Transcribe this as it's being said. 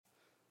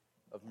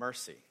of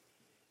mercy.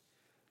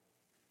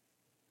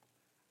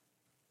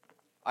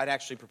 I'd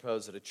actually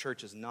propose that a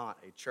church is not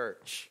a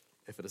church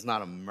if it is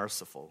not a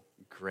merciful,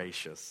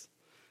 gracious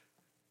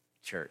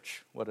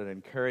church. What an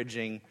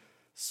encouraging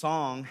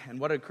song and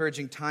what an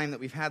encouraging time that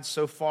we've had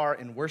so far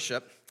in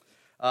worship.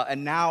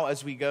 And now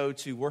as we go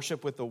to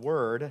worship with the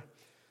Word,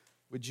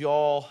 would you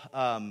all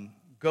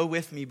go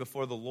with me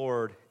before the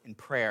Lord in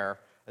prayer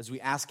as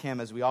we ask Him,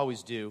 as we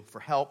always do, for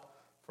help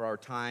for our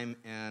time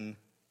and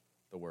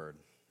the Word.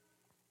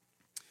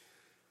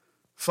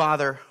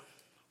 Father,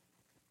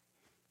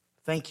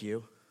 thank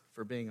you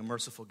for being a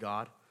merciful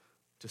God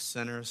to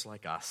sinners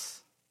like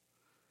us.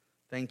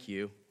 Thank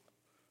you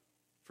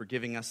for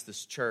giving us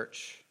this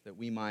church that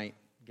we might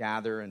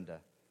gather and to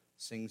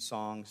sing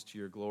songs to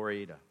your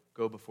glory, to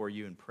go before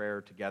you in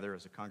prayer together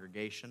as a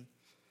congregation,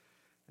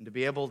 and to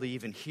be able to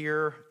even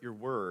hear your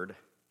word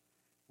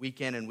week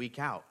in and week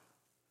out.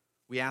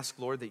 We ask,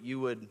 Lord, that you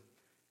would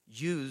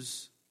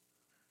use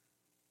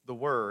the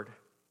word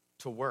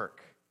to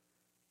work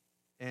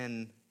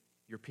in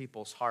your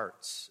people's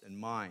hearts and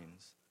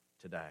minds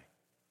today.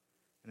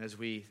 And as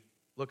we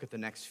look at the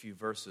next few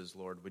verses,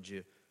 Lord, would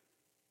you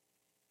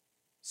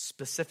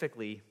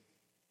specifically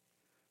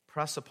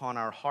press upon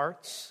our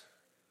hearts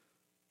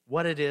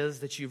what it is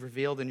that you've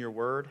revealed in your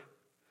word?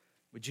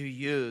 Would you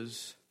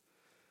use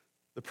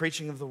the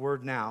preaching of the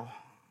word now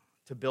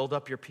to build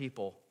up your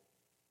people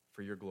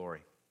for your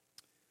glory?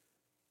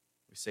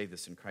 We say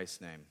this in Christ's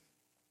name.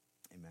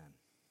 Amen.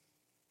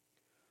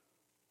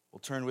 Well,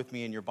 turn with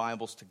me in your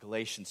Bibles to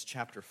Galatians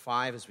chapter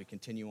 5 as we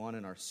continue on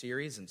in our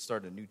series and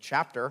start a new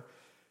chapter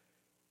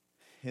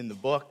in the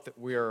book that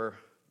we're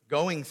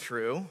going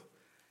through.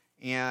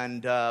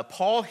 And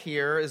Paul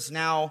here is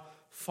now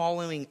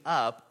following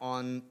up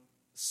on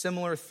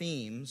similar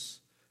themes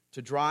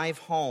to drive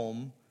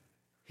home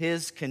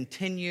his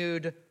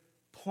continued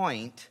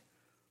point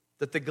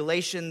that the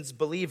Galatians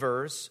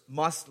believers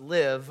must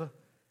live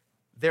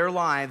their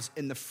lives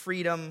in the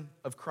freedom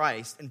of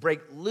Christ and break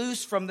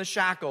loose from the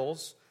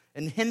shackles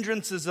and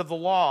hindrances of the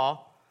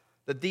law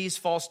that these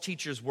false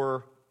teachers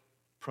were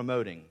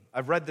promoting.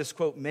 I've read this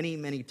quote many,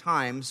 many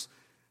times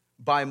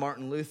by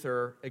Martin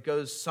Luther. It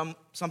goes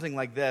something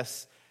like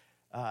this.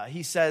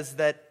 He says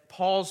that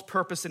Paul's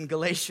purpose in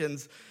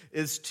Galatians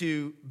is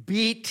to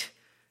beat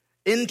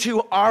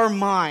into our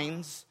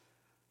minds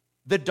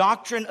the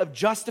doctrine of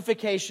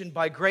justification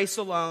by grace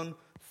alone,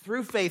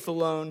 through faith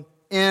alone,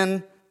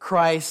 in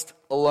Christ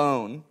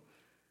alone.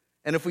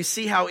 And if we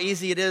see how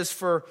easy it is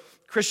for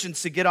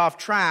Christians to get off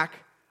track,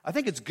 I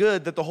think it's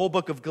good that the whole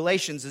book of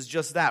Galatians is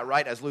just that,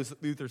 right? As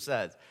Luther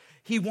says.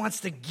 He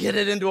wants to get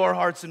it into our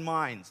hearts and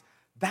minds.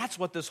 That's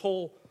what this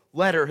whole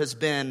letter has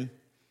been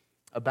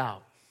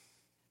about.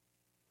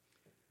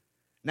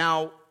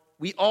 Now,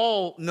 we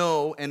all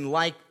know and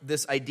like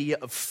this idea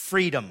of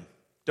freedom,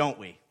 don't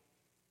we?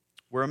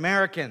 We're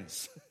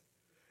Americans.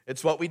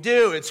 It's what we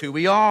do. It's who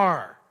we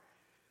are.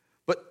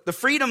 But the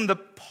freedom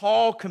that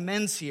Paul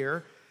commends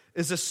here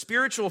is a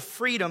spiritual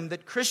freedom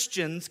that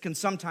Christians can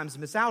sometimes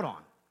miss out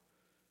on.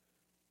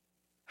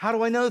 How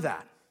do I know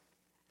that?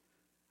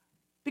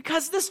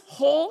 Because this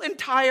whole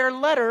entire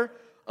letter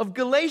of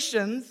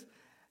Galatians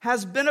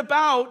has been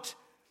about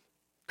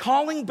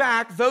calling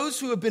back those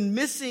who have been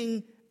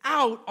missing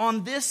out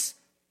on this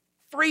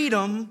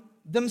freedom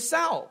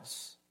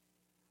themselves.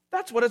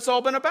 That's what it's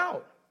all been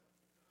about.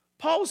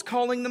 Paul is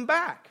calling them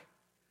back.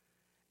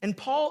 And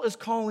Paul is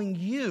calling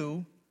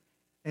you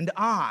and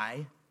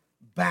I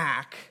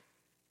back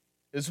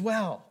as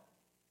well.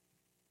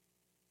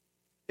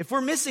 If we're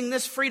missing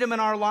this freedom in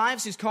our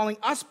lives, he's calling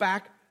us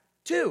back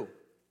too.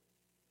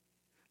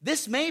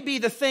 This may be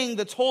the thing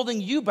that's holding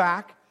you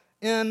back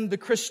in the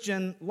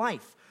Christian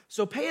life.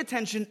 So pay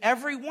attention,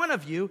 every one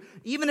of you,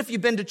 even if you've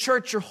been to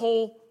church your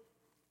whole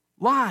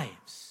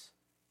lives.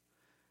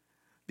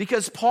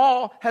 Because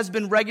Paul has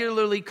been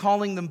regularly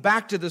calling them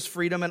back to this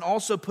freedom and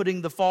also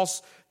putting the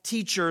false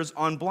teachers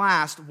on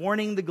blast,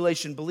 warning the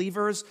Galatian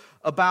believers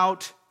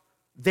about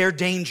their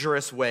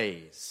dangerous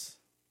ways.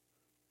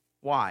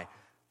 Why?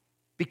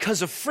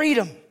 Because of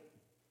freedom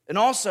and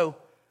also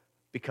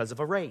because of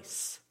a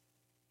race.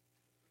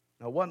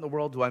 Now, what in the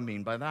world do I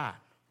mean by that?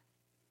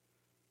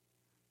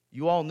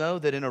 You all know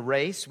that in a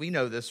race, we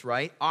know this,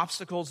 right?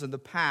 Obstacles in the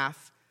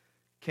path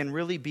can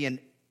really be an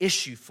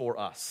issue for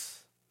us.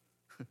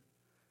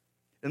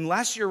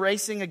 Unless you're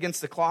racing against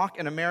the clock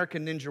in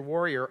American Ninja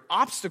Warrior,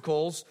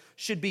 obstacles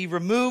should be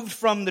removed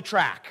from the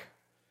track.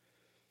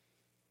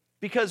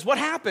 Because what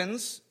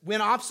happens when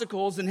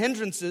obstacles and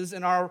hindrances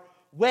in our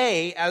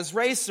way as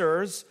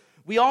racers,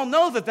 we all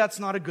know that that's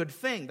not a good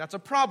thing. That's a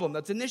problem.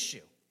 That's an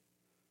issue.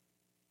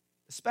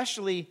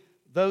 Especially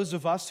those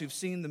of us who've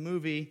seen the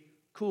movie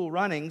Cool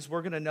Runnings,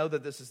 we're going to know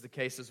that this is the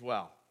case as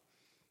well.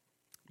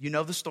 You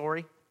know the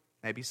story.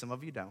 Maybe some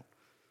of you don't.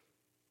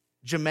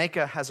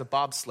 Jamaica has a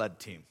bobsled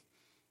team.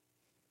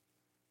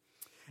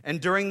 And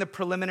during the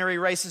preliminary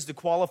races to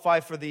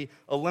qualify for the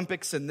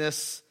Olympics in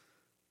this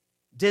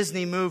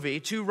Disney movie,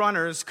 two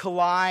runners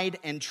collide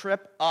and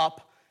trip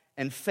up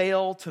and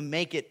fail to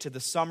make it to the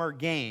summer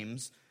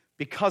games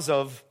because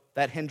of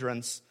that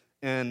hindrance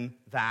in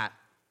that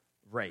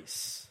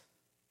race.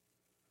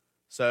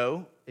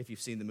 So, if you've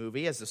seen the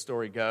movie, as the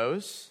story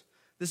goes,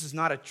 this is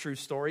not a true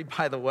story,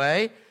 by the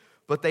way,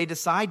 but they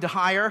decide to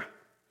hire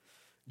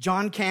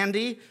John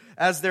Candy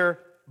as their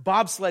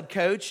bobsled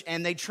coach,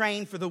 and they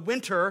train for the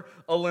Winter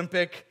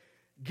Olympic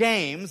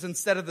Games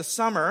instead of the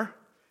summer.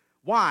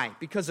 Why?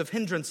 Because of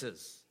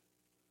hindrances.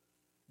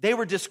 They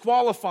were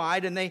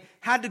disqualified, and they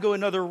had to go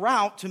another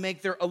route to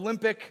make their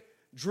Olympic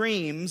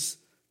dreams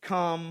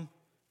come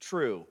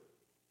true.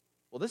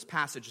 Well, this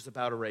passage is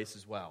about a race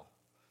as well.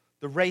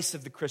 The race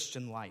of the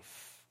Christian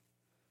life.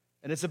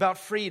 And it's about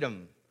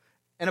freedom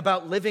and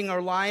about living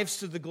our lives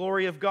to the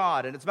glory of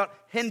God. And it's about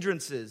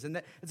hindrances.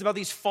 And it's about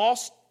these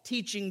false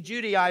teaching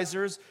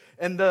Judaizers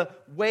and the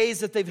ways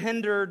that they've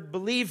hindered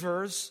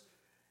believers.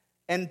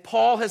 And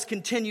Paul has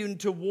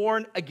continued to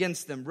warn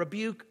against them,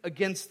 rebuke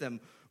against them,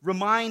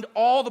 remind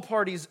all the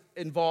parties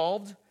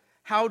involved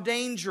how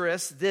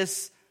dangerous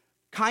this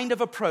kind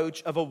of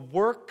approach of a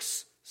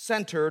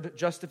works-centered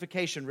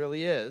justification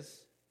really is,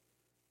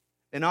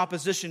 in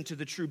opposition to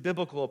the true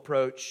biblical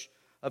approach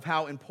of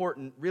how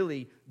important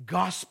really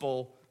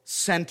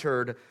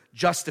gospel-centered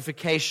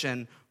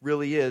justification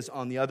really is,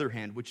 on the other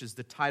hand, which is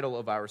the title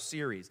of our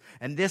series.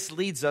 And this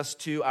leads us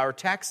to our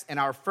text and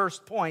our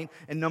first point,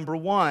 and number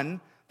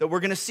one, that we're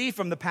going to see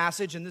from the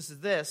passage, and this is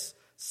this: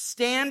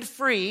 stand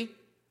free.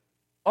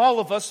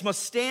 All of us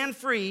must stand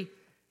free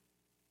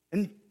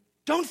and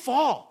don't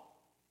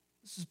fall.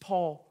 This is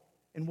Paul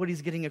and what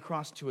he's getting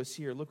across to us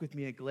here. Look with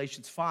me at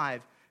Galatians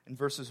 5 and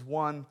verses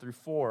 1 through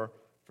 4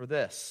 for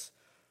this.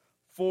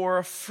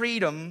 For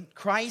freedom,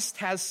 Christ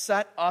has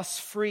set us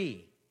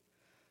free.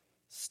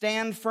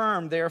 Stand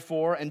firm,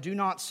 therefore, and do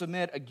not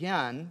submit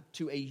again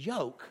to a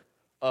yoke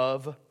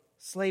of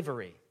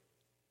slavery.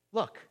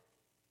 Look,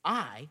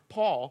 I,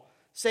 Paul,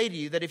 say to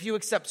you that if you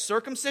accept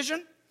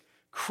circumcision,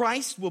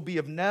 Christ will be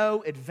of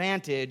no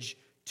advantage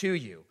to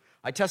you.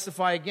 I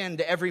testify again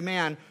to every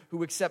man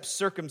who accepts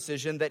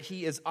circumcision that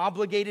he is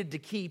obligated to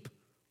keep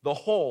the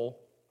whole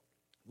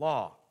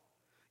law.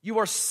 You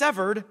are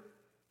severed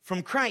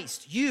from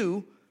Christ,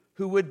 you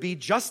who would be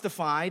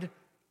justified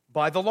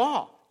by the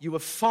law. You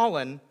have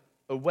fallen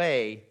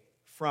away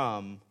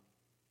from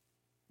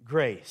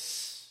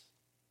grace.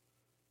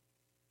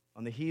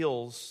 On the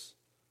heels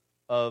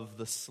of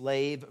the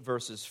slave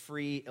versus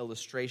free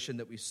illustration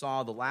that we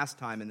saw the last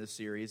time in this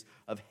series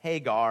of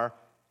Hagar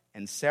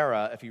and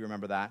Sarah, if you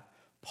remember that,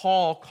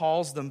 Paul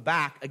calls them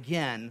back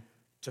again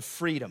to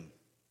freedom.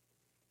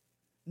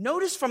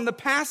 Notice from the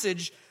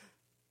passage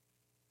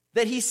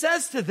that he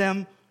says to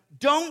them,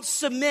 don't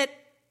submit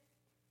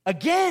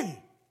again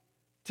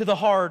to the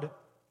hard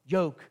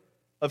yoke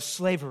of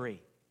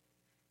slavery.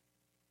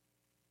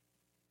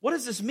 What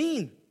does this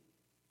mean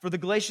for the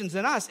Galatians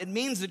and us? It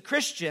means that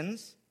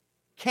Christians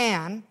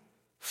can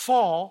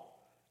fall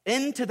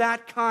into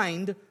that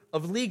kind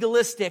of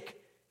legalistic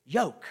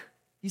yoke.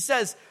 He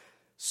says,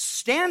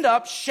 stand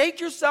up,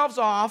 shake yourselves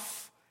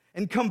off,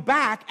 and come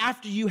back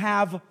after you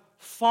have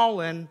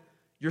fallen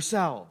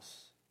yourselves.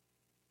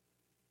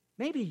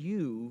 Maybe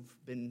you've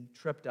been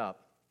tripped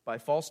up by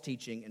false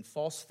teaching and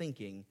false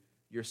thinking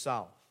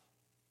yourself.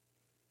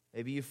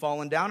 Maybe you've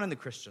fallen down in the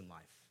Christian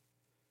life.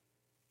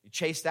 You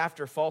chased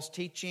after false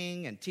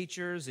teaching and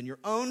teachers and your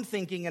own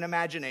thinking and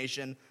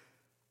imagination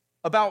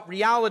about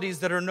realities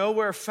that are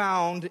nowhere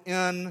found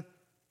in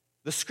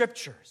the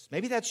Scriptures.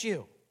 Maybe that's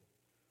you.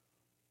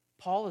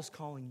 Paul is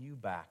calling you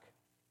back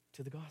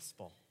to the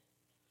gospel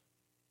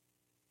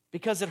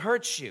because it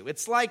hurts you.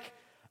 It's like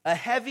a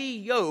heavy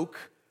yoke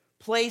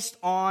placed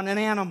on an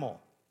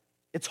animal.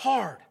 It's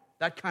hard,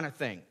 that kind of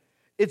thing.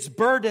 It's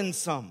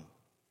burdensome.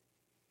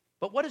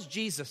 But what does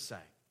Jesus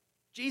say?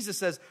 Jesus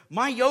says,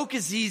 my yoke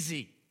is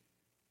easy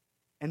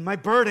and my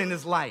burden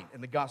is light, in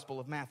the Gospel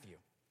of Matthew.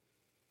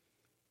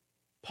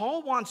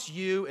 Paul wants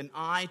you and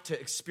I to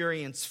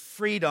experience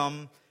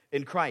freedom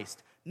in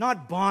Christ,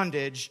 not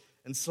bondage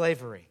and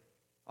slavery.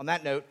 On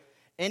that note,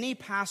 any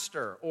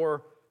pastor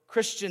or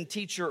Christian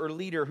teacher or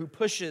leader who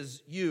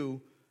pushes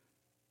you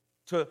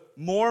to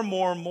more,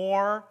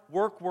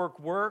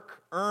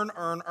 work,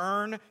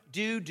 earn,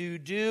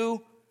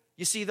 do.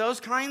 You see, those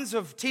kinds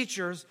of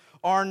teachers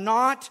are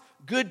not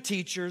good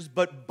teachers,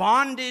 but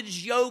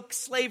bondage, yoke,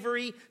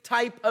 slavery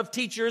type of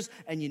teachers,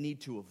 and you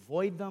need to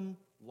avoid them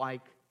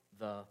like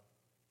the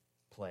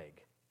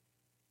plague.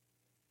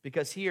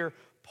 Because here,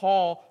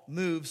 Paul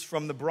moves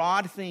from the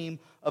broad theme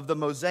of the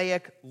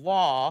Mosaic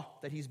law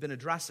that he's been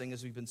addressing,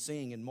 as we've been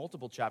seeing in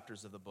multiple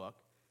chapters of the book.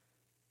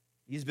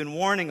 He's been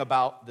warning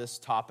about this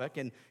topic,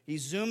 and he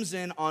zooms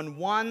in on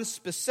one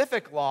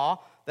specific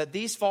law that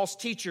these false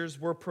teachers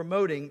were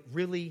promoting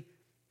really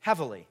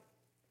heavily.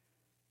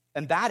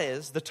 And that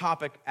is the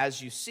topic,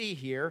 as you see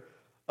here,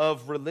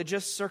 of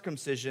religious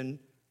circumcision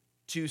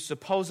to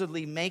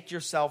supposedly make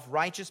yourself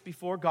righteous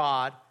before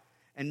God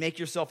and make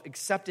yourself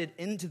accepted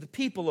into the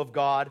people of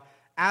God,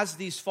 as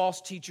these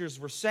false teachers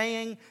were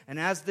saying, and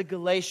as the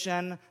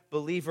Galatian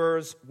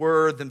believers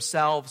were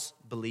themselves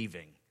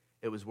believing.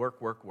 It was work.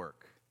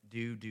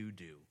 Do.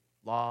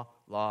 Law.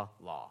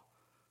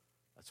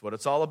 That's what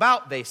it's all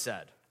about, they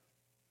said.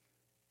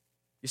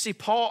 You see,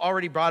 Paul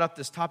already brought up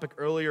this topic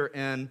earlier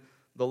in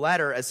the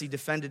letter as he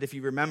defended, if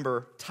you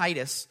remember,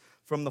 Titus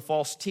from the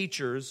false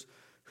teachers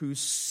who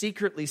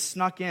secretly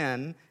snuck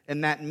in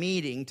that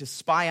meeting to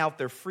spy out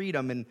their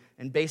freedom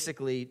and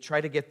basically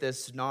try to get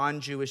this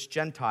non-Jewish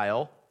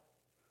Gentile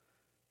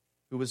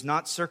who was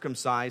not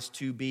circumcised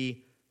to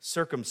be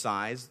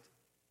circumcised.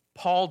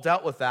 Paul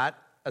dealt with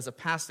that as a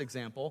past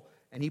example,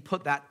 and he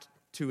put that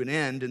to an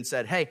end and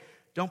said, hey,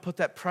 don't put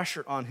that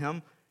pressure on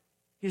him.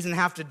 He doesn't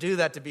have to do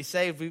that to be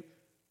saved.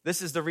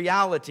 This is the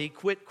reality.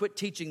 Quit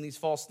teaching these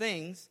false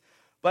things.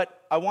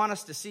 But I want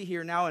us to see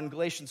here now in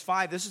Galatians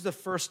 5, this is the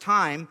first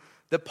time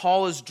that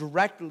Paul is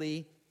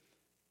directly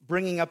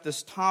bringing up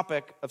this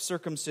topic of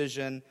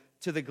circumcision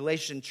to the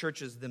Galatian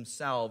churches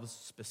themselves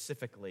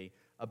specifically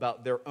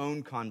about their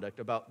own conduct,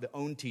 about the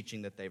own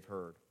teaching that they've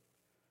heard.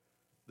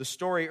 The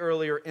story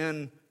earlier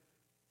in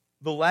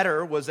the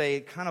letter was a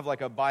kind of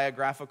like a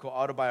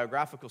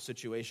autobiographical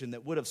situation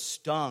that would have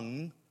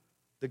stung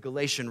the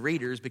Galatian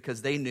readers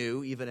because they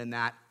knew, even in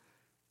that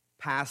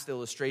past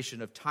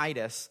illustration of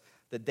Titus,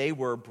 that they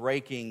were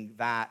breaking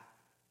that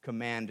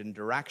command and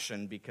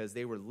direction because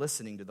they were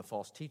listening to the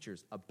false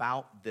teachers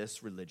about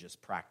this religious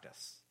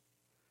practice.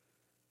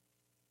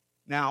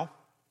 Now,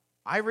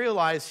 I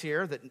realize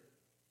here that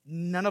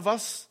none of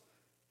us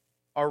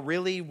are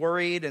really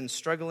worried and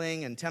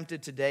struggling and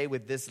tempted today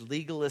with this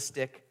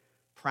legalistic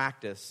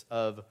practice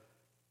of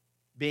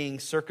being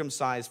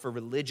circumcised for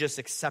religious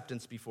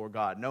acceptance before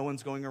God. No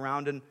one's going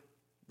around and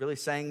really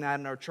saying that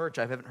in our church.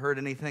 I haven't heard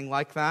anything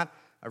like that.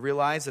 I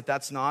realize that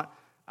that's not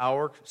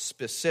our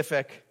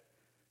specific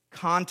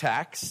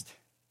context.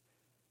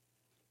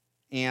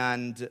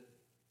 And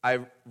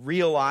I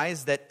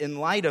realize that in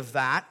light of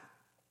that,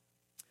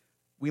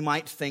 we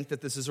might think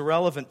that this is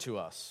irrelevant to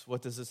us.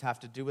 What does this have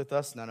to do with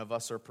us? None of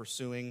us are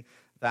pursuing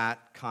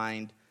that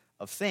kind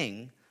of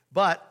thing.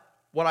 But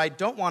what I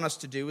don't want us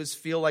to do is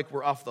feel like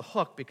we're off the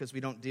hook because we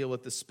don't deal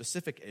with this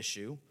specific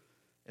issue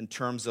in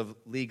terms of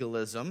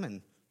legalism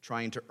and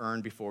trying to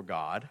earn before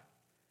God,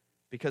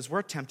 because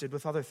we're tempted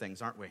with other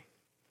things, aren't we?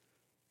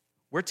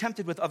 We're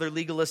tempted with other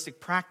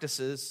legalistic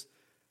practices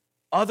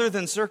other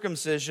than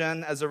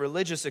circumcision as a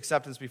religious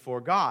acceptance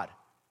before God.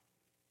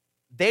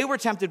 They were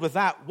tempted with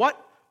that. What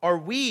are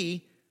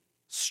we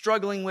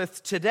struggling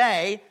with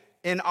today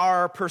in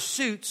our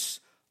pursuits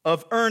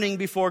of earning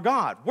before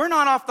God? We're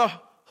not off the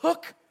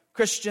hook,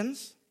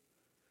 Christians.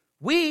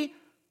 We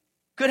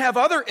could have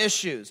other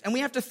issues, and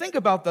we have to think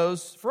about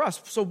those for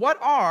us. So what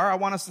are, I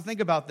want us to think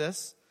about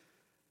this,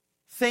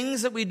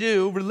 things that we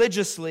do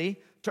religiously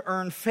to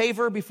earn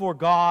favor before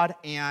God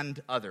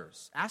and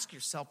others? Ask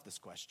yourself this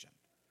question.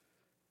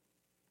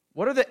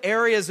 What are the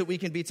areas that we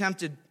can be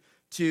tempted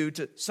to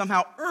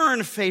somehow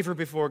earn favor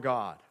before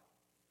God?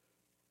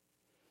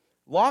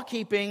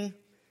 Law-keeping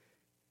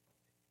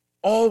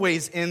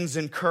always ends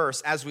in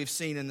curse, as we've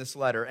seen in this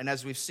letter and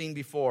as we've seen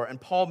before.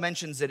 And Paul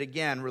mentions it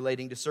again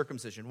relating to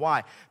circumcision.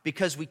 Why?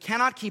 Because we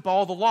cannot keep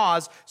all the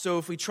laws, so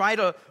if we try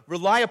to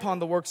rely upon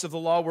the works of the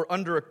law, we're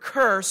under a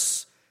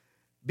curse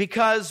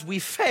because we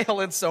fail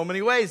in so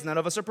many ways. None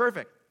of us are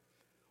perfect.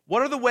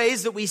 What are the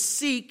ways that we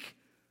seek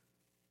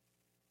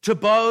to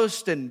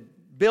boast and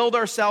build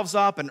ourselves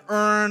up and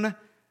earn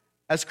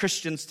as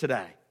Christians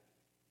today?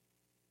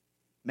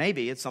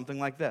 Maybe it's something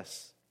like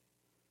this.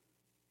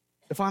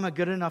 If I'm a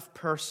good enough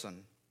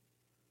person,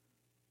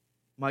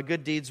 my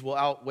good deeds will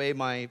outweigh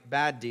my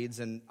bad deeds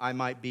and I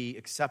might be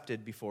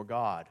accepted before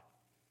God.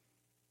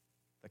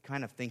 That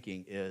kind of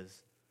thinking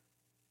is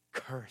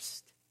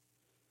cursed.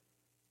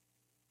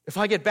 If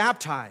I get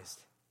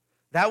baptized,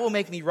 that will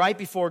make me right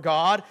before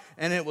God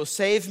and it will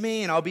save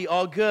me and I'll be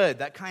all good.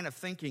 That kind of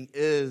thinking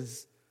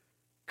is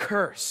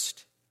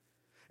cursed.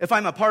 If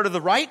I'm a part of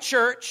the right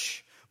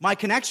church, my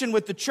connection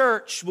with the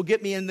church will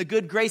get me in the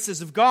good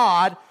graces of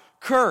God.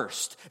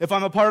 Cursed. If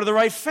I'm a part of the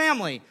right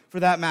family, for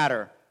that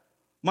matter,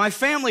 my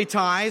family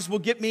ties will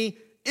get me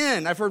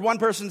in. I've heard one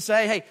person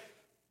say, hey,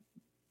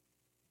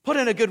 put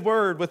in a good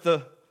word with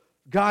the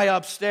guy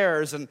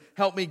upstairs and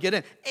help me get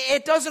in.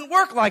 It doesn't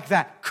work like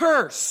that.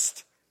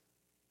 Cursed.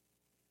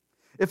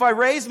 If I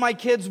raise my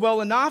kids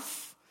well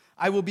enough,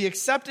 I will be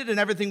accepted and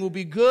everything will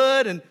be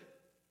good, and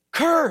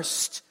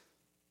cursed.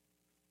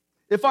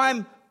 If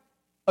I'm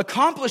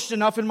accomplished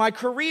enough in my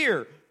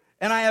career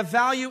and I have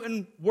value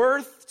and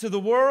worth to the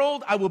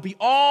world, I will be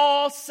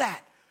all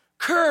set.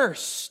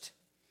 Cursed.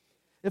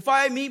 If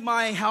I meet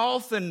my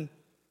health and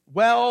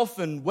wealth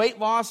and weight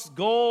loss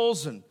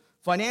goals and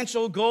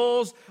financial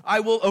goals, I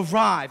will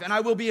arrive and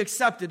I will be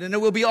accepted and it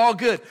will be all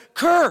good.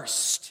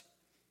 Cursed.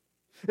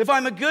 If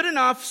I'm a good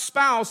enough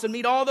spouse and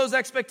meet all those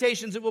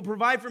expectations, it will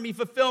provide for me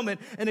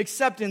fulfillment and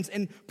acceptance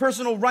and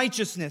personal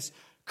righteousness.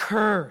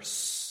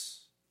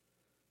 Curse.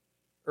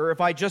 Or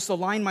if I just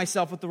align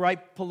myself with the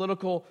right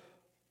political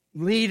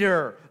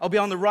leader, I'll be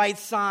on the right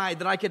side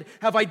that I could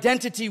have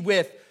identity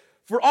with.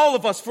 For all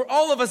of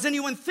us,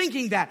 anyone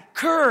thinking that,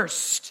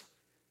 cursed.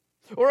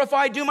 Or if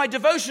I do my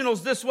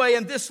devotionals this way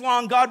and this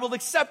long, God will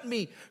accept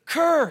me.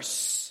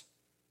 Curse.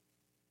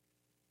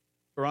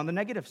 or on the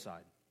negative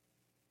side.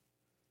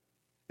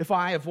 If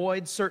I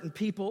avoid certain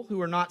people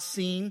who are not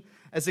seen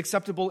as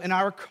acceptable in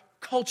our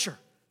culture,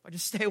 if I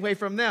just stay away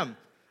from them,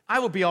 I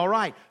will be all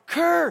right.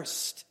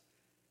 Cursed.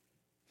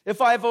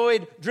 If I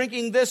avoid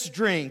drinking this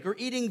drink or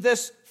eating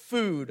this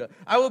food,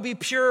 I will be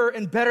pure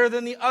and better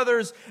than the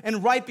others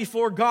and right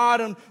before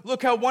God, and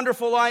look how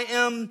wonderful I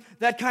am.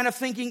 That kind of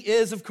thinking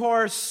is, of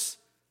course,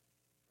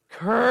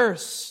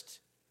 cursed.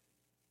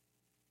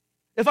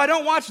 If I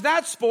don't watch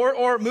that sport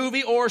or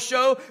movie or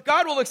show,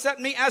 God will accept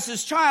me as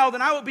his child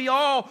and I will be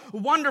all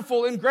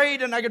wonderful and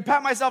great and I can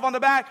pat myself on the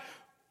back.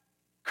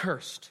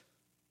 Cursed.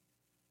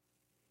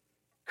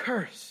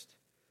 Cursed.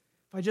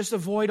 If I just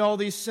avoid all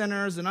these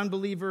sinners and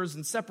unbelievers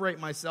and separate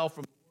myself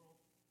from the world,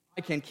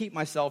 I can keep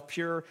myself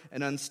pure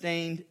and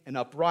unstained and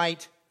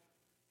upright.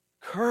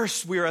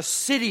 Cursed. We're a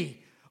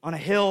city on a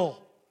hill.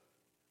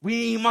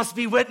 We must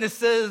be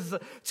witnesses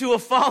to a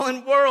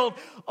fallen world.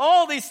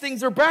 All these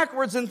things are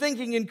backwards in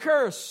thinking and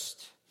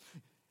cursed.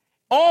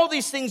 All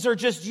these things are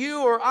just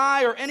you or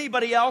I or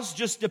anybody else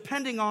just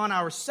depending on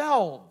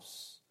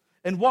ourselves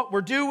and what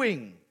we're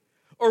doing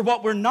or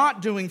what we're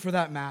not doing for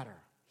that matter.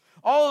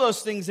 All of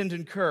those things end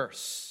in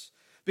curse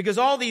because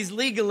all these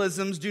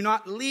legalisms do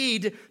not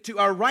lead to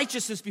our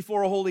righteousness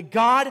before a holy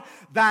God.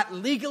 That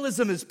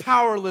legalism is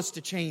powerless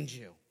to change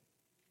you.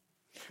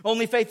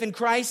 Only faith in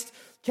Christ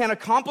can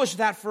accomplish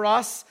that for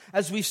us,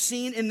 as we've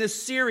seen in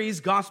this series,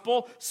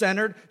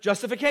 gospel-centered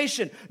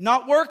justification.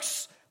 Not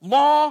works,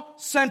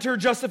 law-centered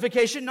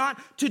justification,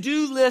 not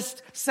to-do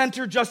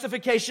list-centered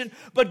justification,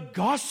 but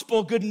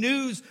gospel, good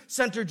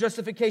news-centered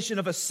justification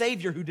of a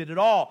Savior who did it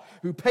all,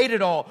 who paid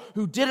it all,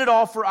 who did it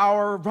all for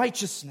our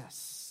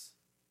righteousness.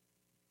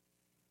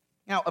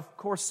 Now, of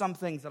course, some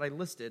things that I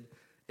listed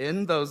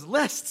in those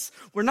lists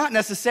were not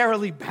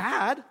necessarily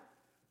bad.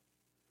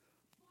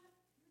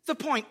 The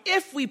point,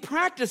 if we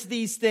practice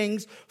these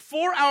things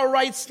for our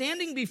right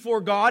standing before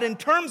God in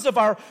terms of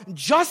our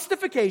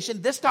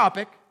justification, this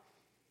topic,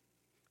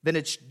 then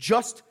it's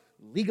just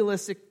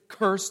legalistic,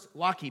 cursed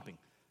law-keeping.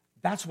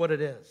 That's what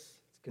it is.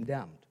 It's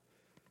condemned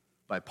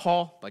by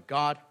Paul, by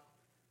God.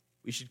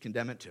 We should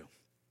condemn it too.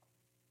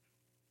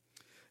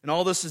 And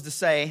all this is to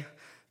say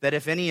that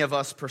if any of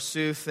us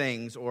pursue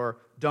things or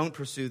don't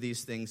pursue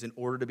these things in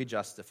order to be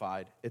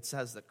justified, it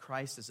says that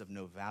Christ is of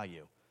no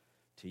value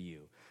to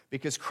you.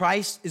 Because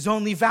Christ is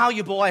only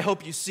valuable, I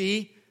hope you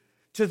see,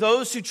 to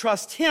those who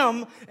trust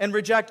him and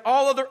reject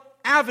all other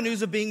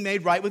avenues of being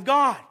made right with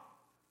God.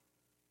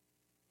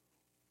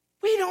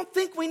 We don't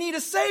think we need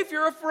a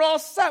Savior if we're all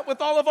set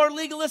with all of our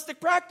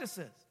legalistic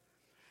practices.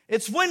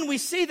 It's when we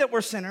see that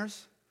we're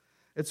sinners,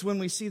 it's when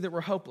we see that we're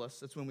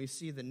hopeless, it's when we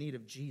see the need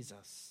of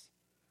Jesus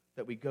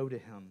that we go to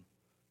him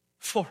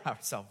for our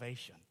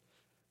salvation.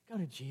 Go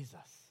to Jesus,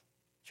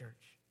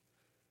 church.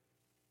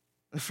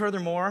 And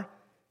furthermore,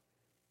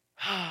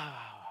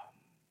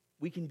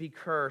 we can be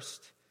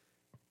cursed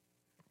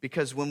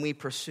because when we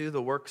pursue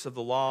the works of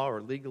the law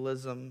or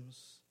legalisms,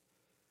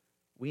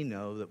 we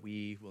know that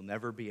we will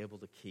never be able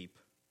to keep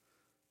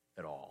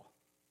it all.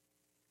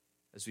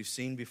 As we've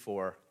seen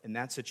before, in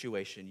that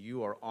situation,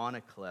 you are on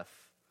a cliff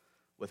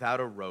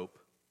without a rope,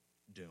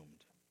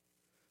 doomed.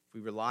 If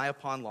we rely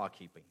upon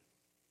law-keeping,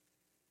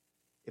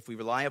 if we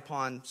rely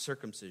upon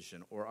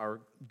circumcision or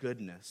our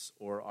goodness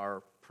or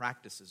our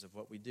practices of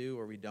what we do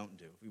or we don't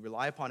do, if we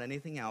rely upon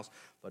anything else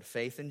but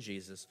faith in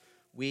Jesus,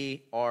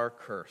 we are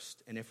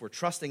cursed. And if we're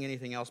trusting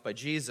anything else by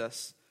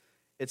Jesus,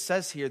 it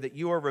says here that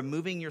you are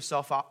removing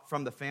yourself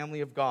from the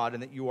family of God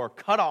and that you are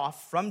cut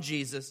off from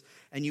Jesus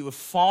and you have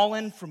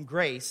fallen from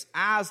grace,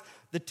 as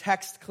the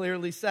text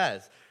clearly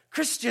says.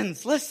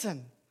 Christians,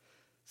 listen.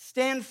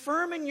 Stand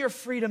firm in your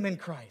freedom in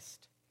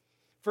Christ,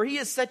 for he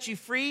has set you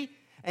free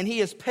and he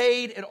has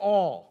paid it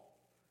all.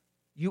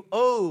 You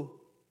owe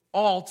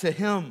all to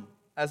him,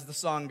 as the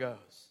song goes.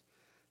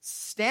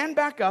 Stand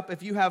back up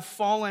if you have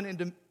fallen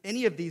into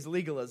any of these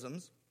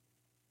legalisms,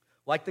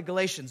 like the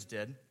Galatians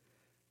did.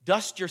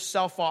 Dust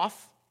yourself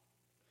off,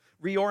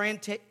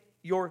 reorient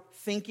your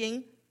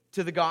thinking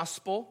to the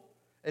gospel,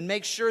 and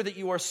make sure that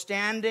you are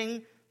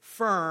standing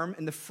firm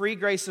in the free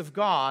grace of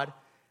God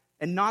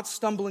and not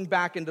stumbling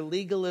back into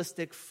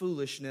legalistic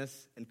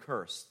foolishness and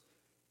curse.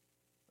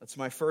 That's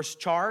my first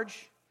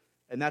charge,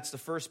 and that's the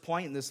first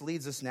point, and this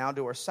leads us now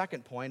to our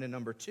second point, and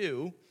number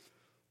 2,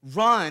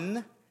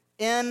 run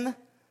in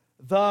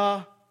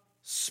the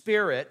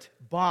Spirit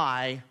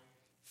by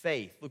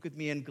faith. Look with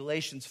me in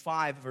Galatians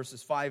 5,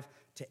 verses 5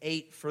 to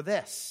 8 for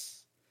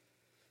this.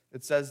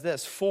 It says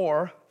this,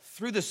 for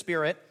through the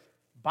Spirit,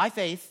 by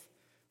faith,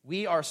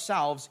 we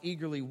ourselves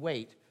eagerly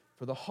wait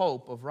for the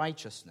hope of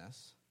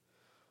righteousness.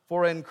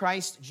 For in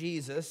Christ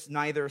Jesus,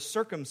 neither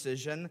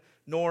circumcision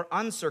nor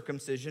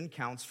uncircumcision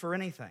counts for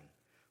anything,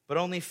 but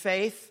only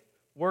faith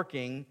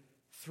working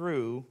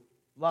through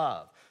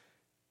love.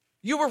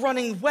 You were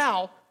running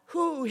well.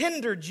 Who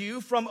hindered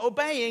you from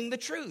obeying the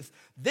truth?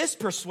 This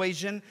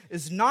persuasion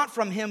is not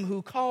from him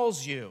who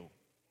calls you.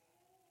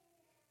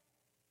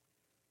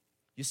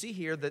 You see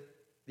here that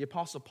the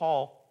Apostle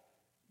Paul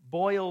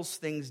boils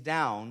things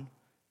down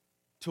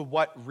to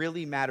what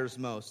really matters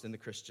most in the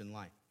Christian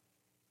life,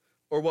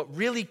 or what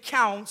really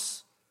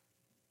counts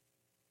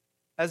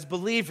as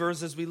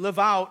believers as we live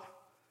out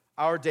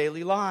our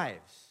daily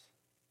lives.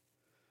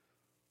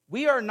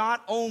 We are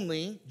not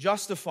only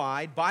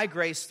justified by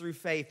grace through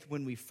faith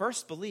when we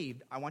first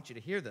believed, I want you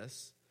to hear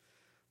this,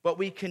 but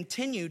we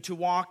continue to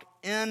walk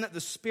in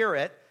the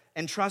Spirit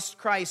and trust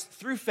Christ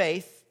through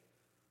faith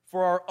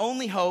for our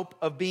only hope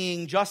of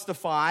being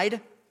justified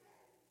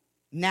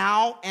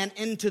now and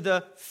into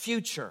the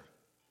future.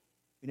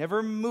 We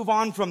never move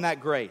on from that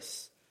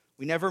grace.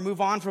 We never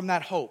move on from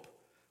that hope.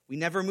 We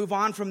never move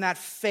on from that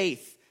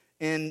faith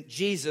in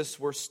Jesus.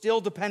 We're still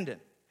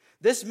dependent.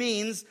 This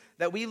means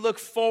that we look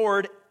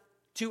forward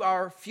to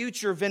our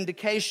future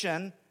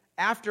vindication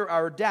after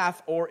our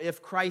death or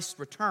if Christ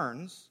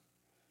returns.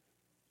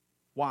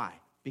 Why?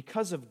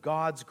 Because of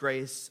God's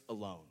grace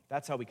alone.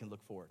 That's how we can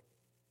look forward.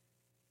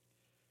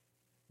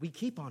 We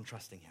keep on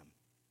trusting Him.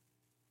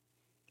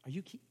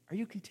 Are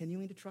you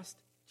continuing to trust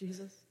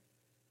Jesus?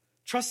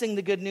 Trusting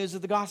the good news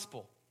of the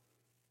gospel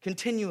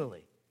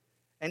continually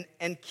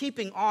and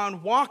keeping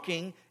on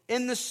walking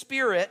in the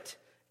Spirit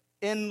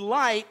in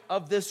light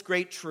of this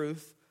great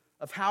truth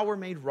of how we're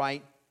made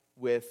right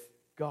with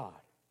God.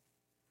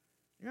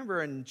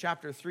 Remember in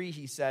chapter 3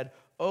 he said,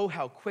 "Oh,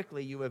 how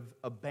quickly you have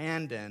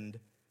abandoned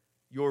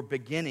your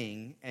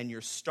beginning and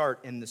your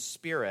start in the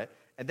Spirit,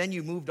 and then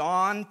you moved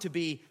on to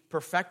be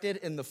perfected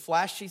in the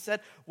flesh," he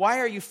said. Why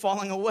are you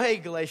falling away,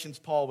 Galatians?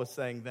 Paul was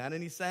saying then,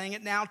 and he's saying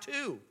it now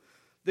too.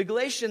 The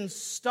Galatians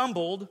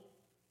stumbled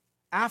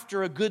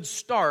after a good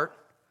start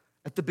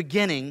at the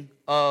beginning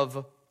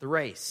of the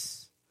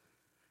race.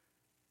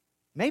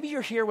 Maybe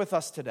you're here with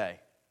us today.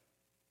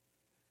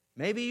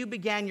 Maybe you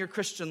began your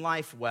Christian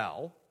life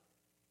well,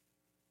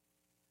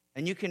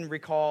 and you can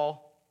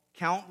recall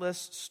countless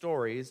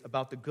stories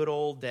about the good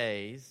old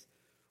days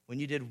when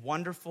you did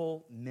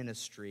wonderful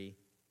ministry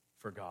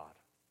for God,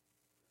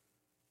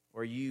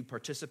 where you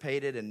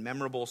participated in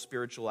memorable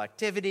spiritual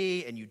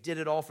activity, and you did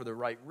it all for the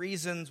right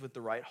reasons, with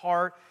the right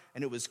heart,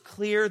 and it was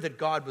clear that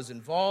God was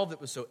involved.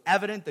 It was so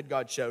evident that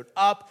God showed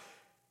up,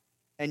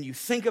 and you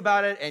think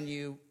about it, and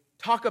you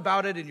talk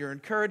about it, and you're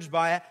encouraged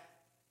by it,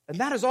 and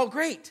that is all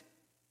great.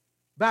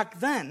 Back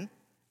then,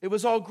 it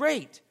was all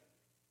great.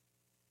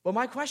 But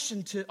my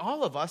question to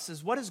all of us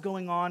is, what is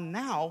going on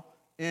now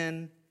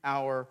in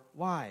our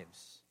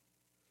lives?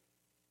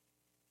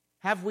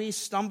 Have we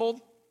stumbled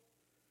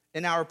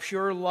in our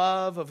pure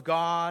love of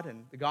God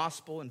and the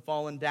gospel and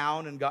fallen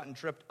down and gotten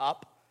tripped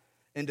up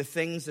into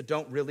things that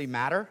don't really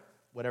matter,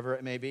 whatever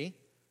it may be,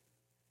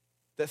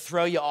 that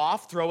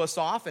throw us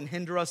off, and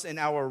hinder us in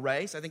our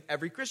race? I think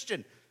every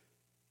Christian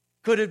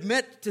could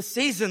admit to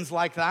seasons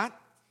like that.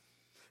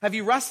 Have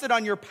you rested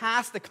on your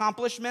past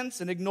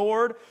accomplishments and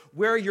ignored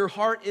where your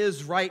heart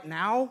is right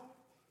now?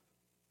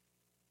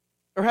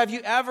 Or have you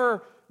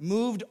ever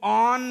moved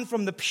on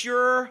from the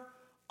pure,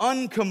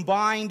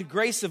 uncombined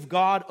grace of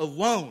God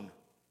alone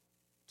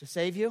to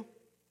save you?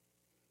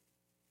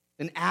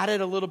 And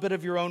added a little bit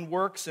of your own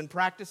works and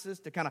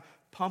practices to kind of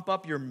pump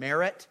up your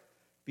merit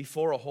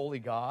before a holy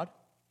God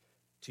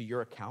to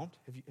your account?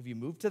 Have you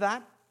moved to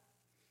that?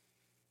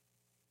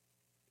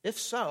 If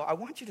so, I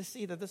want you to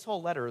see that this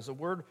whole letter is a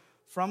word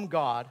from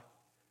God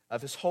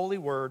of His holy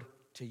word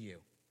to you.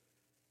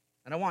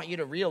 And I want you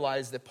to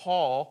realize that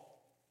Paul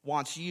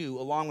wants you,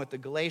 along with the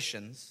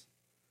Galatians,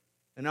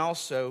 and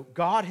also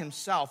God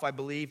Himself, I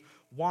believe,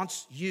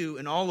 wants you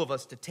and all of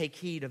us to take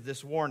heed of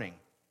this warning.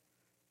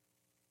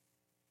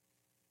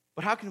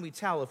 But how can we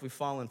tell if we've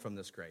fallen from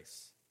this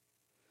grace?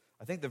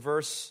 I think the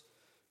verse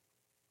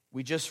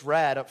we just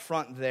read up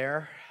front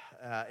there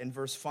in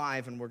verse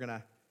 5, and we're going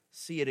to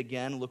see it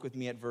again. Look with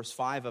me at verse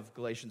 5 of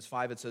Galatians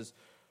 5. It says,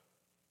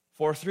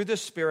 "For through the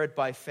Spirit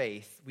by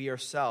faith we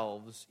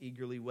ourselves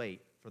eagerly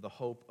wait for the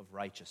hope of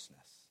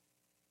righteousness."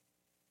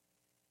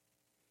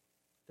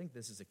 I think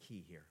this is a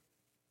key here.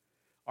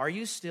 Are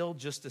you still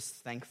just as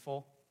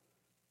thankful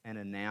and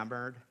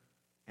enamored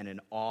and in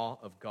awe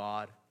of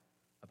God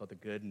about the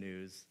good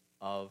news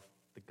of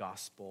the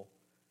gospel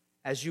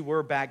as you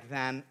were back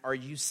then? Are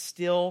you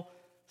still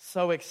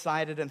so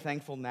excited and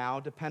thankful now,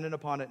 dependent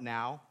upon it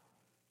now?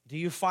 Do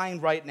you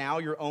find right now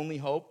your only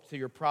hope to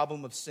your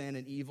problem of sin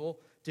and evil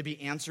to be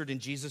answered in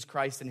Jesus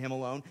Christ and Him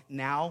alone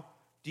now?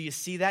 Do you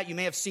see that? You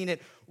may have seen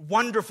it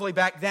wonderfully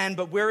back then,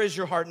 but where is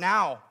your heart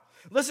now?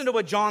 Listen to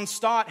what John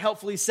Stott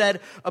helpfully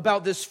said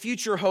about this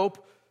future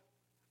hope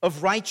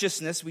of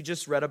righteousness we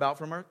just read about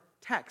from our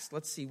text.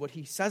 Let's see what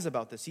he says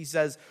about this. He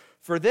says,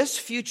 "For this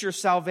future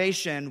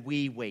salvation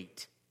we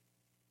wait.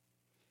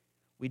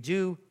 We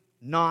do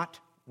not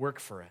work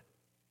for it.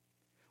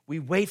 We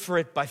wait for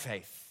it by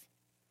faith.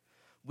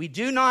 We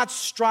do not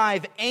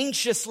strive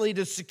anxiously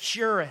to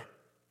secure it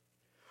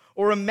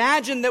or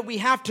imagine that we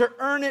have to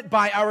earn it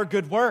by our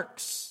good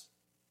works."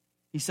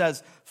 He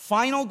says,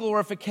 "Final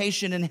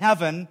glorification in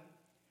heaven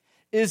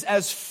is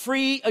as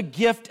free a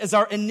gift as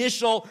our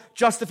initial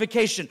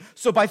justification.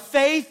 So by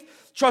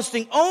faith,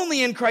 trusting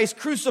only in Christ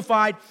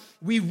crucified,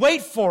 we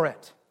wait for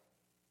it.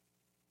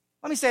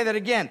 Let me say that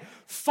again.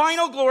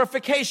 Final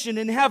glorification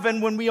in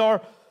heaven when we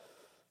are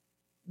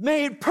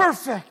made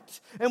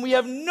perfect and we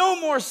have no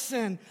more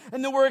sin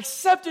and that we're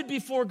accepted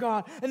before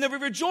God and that we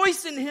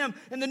rejoice in Him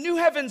in the new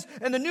heavens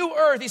and the new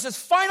earth. He says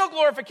final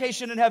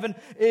glorification in heaven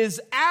is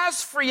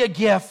as free a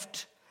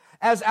gift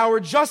as our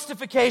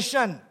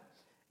justification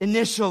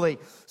initially.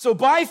 So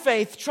by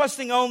faith,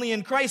 trusting only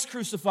in Christ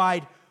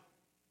crucified,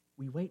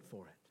 we wait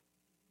for it.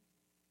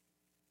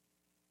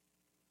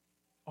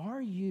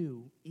 Are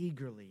you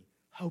eagerly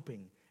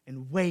hoping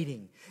and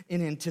waiting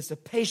in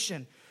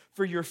anticipation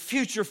for your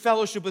future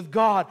fellowship with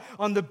God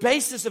on the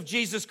basis of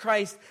Jesus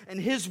Christ and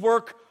His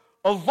work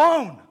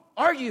alone?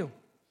 Are you?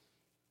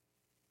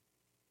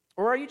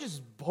 Or are you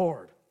just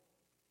bored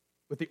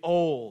with the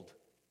old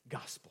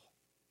gospel?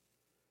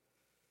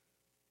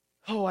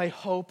 Oh, I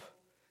hope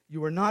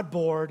you are not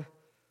bored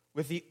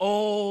with the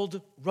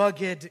old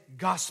rugged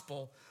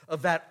gospel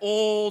of that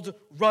old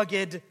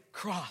rugged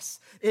cross.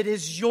 It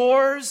is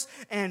yours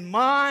and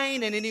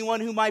mine and anyone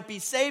who might be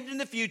saved in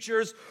the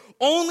future's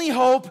only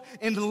hope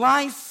in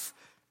life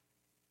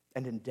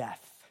and in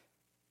death.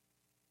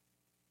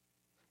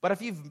 But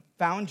if you've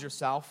found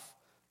yourself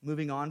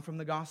moving on from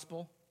the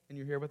gospel and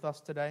you're here with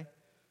us today,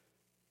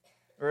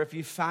 or if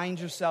you find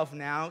yourself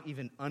now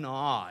even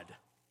unawed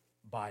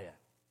by it,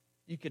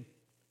 you could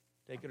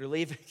take it or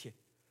leave it.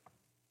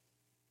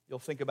 You'll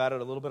think about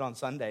it a little bit on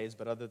Sundays,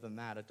 but other than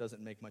that, it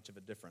doesn't make much of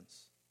a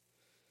difference.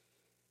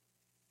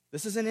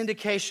 This is an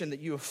indication that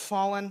you have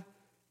fallen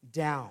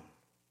down.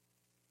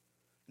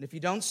 And if you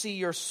don't see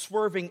your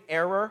swerving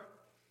error,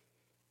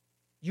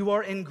 you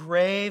are in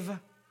grave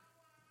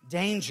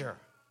danger.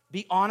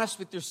 Be honest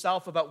with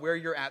yourself about where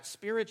you're at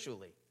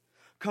spiritually.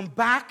 Come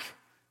back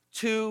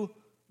to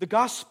the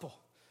gospel.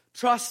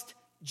 Trust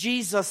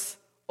Jesus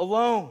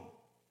alone.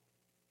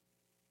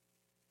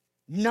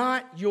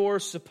 Not your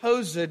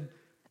supposed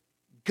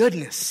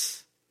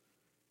goodness,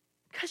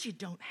 because you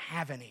don't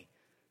have any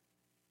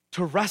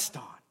to rest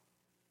on.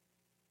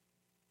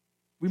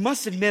 We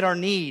must admit our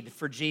need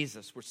for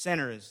Jesus. We're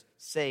sinners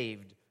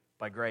saved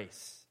by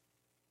grace.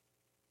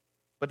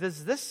 But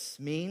does this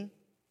mean,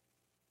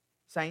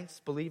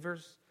 saints,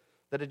 believers,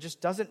 that it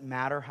just doesn't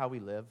matter how we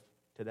live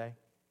today?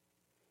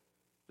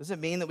 Does it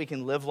mean that we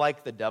can live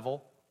like the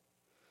devil?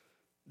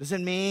 Does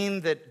it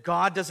mean that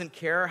God doesn't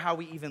care how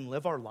we even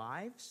live our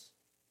lives?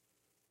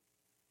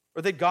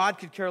 Or that God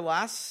could care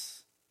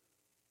less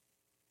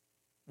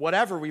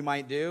whatever we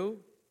might do,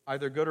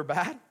 either good or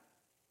bad?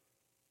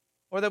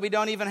 Or that we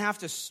don't even have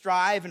to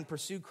strive and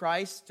pursue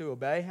Christ to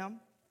obey Him?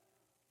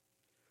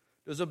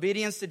 Does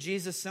obedience to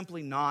Jesus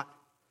simply not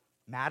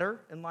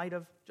matter in light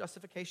of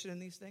justification in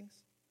these things?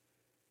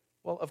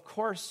 Well, of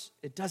course,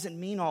 it doesn't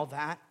mean all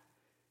that.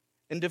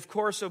 And of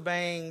course,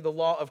 obeying the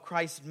law of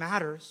Christ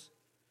matters,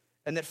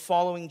 and that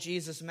following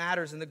Jesus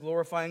matters, and that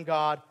glorifying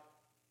God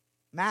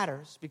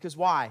matters. Because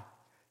why?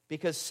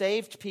 Because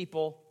saved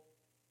people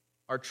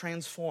are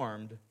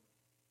transformed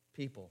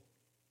people.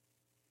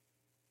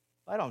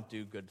 I don't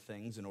do good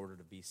things in order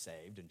to be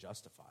saved and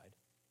justified.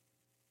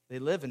 They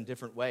live in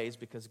different ways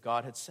because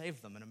God had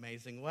saved them in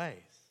amazing ways.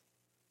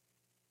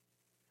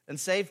 And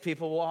saved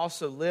people will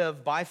also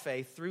live by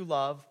faith through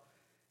love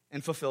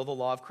and fulfill the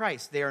law of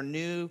Christ. They are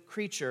new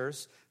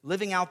creatures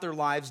living out their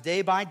lives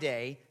day by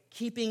day,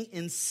 keeping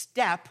in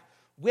step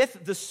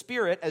with the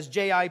Spirit, as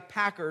J.I.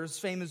 Packer's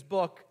famous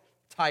book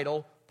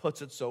title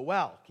puts it so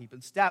well. Keep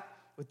in step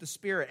with the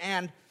Spirit.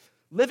 And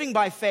living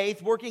by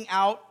faith, working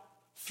out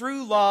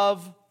through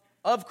love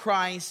of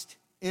Christ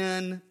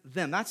in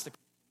them. That's the...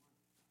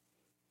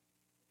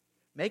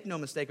 Make no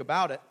mistake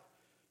about it.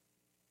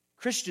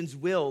 Christians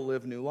will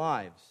live new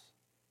lives.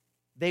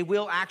 They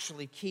will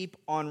actually keep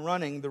on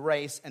running the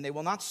race, and they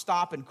will not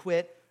stop and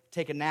quit,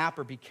 take a nap,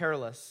 or be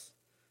careless.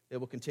 They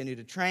will continue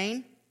to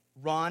train,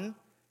 run,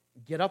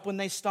 get up when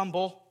they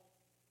stumble.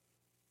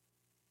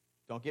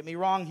 Don't get me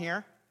wrong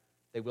here.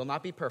 They will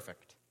not be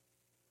perfect.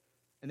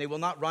 And they will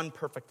not run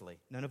perfectly.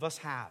 None of us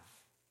have.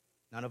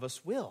 None of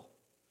us will.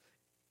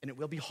 And it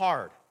will be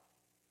hard.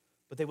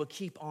 But they will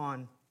keep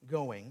on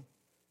going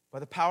by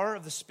the power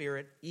of the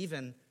Spirit,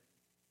 even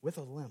with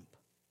a limp.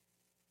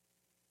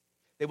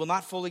 They will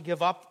not fully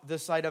give up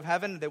this side of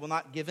heaven. They will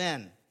not give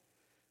in.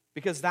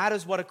 Because that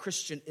is what a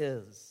Christian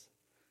is.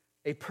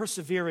 A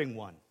persevering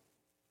one.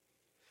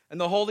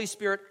 And the Holy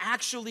Spirit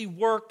actually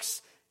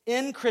works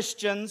in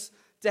Christians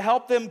to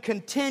help them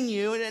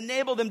continue and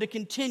enable them to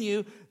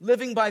continue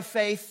living by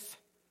faith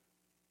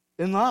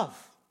in love.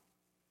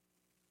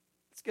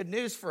 It's good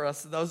news for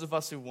us, those of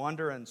us who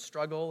wander and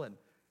struggle and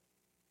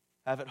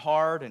have it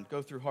hard and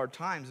go through hard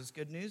times. It's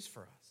good news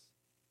for us.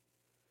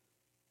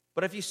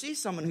 But if you see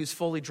someone who's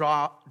fully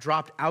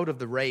dropped out of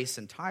the race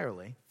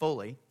entirely,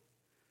 fully,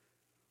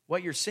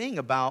 what you're seeing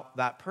about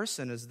that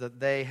person is that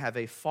they have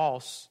a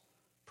false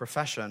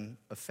profession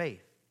of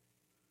faith.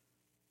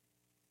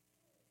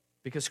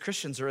 Because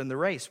Christians are in the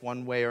race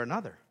one way or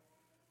another.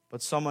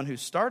 But someone who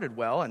started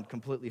well and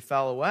completely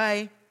fell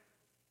away,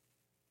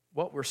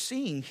 what we're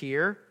seeing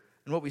here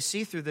and what we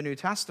see through the New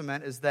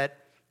Testament is that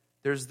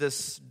there's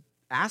this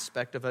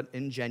aspect of an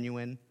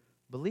ingenuine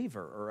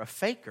believer or a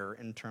faker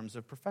in terms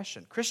of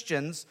profession.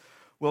 Christians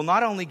will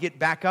not only get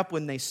back up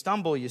when they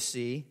stumble, you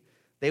see,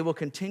 they will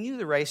continue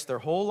the race their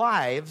whole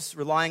lives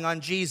relying on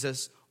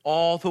Jesus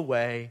all the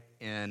way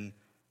in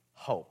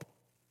hope.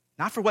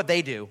 Not for what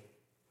they do,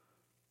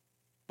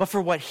 but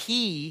for what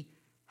he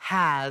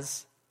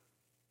has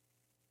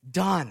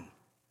done.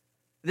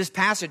 This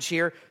passage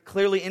here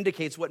clearly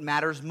indicates what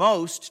matters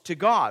most to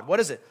God. What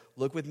is it?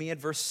 Look with me at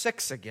verse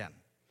 6 again.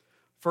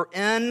 For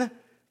in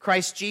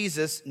Christ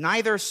Jesus,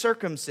 neither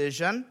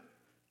circumcision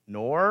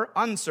nor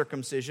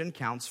uncircumcision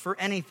counts for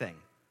anything,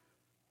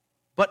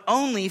 but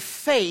only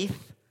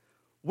faith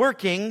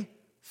working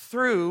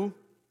through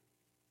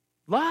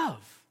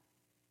love.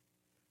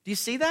 Do you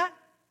see that?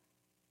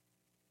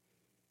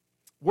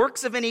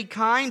 Works of any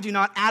kind do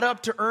not add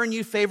up to earn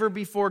you favor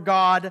before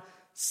God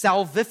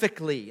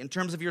salvifically, in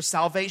terms of your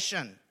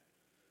salvation.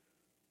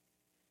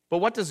 But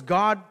what does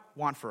God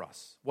want for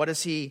us? What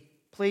is he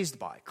pleased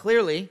by?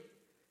 Clearly,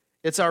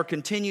 it's our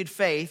continued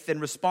faith in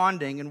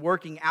responding and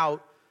working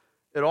out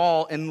it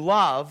all in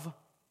love,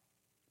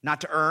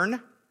 not to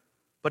earn,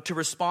 but to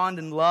respond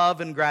in love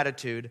and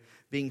gratitude,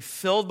 being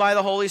filled by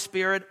the Holy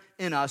Spirit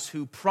in us,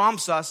 who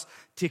prompts us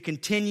to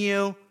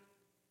continue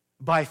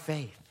by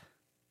faith.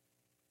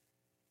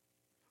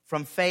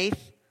 From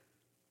faith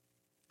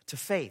to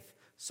faith.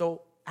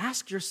 So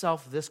ask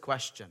yourself this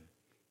question,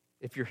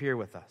 if you're here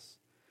with us.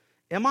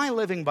 Am I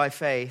living by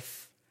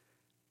faith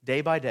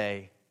day by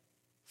day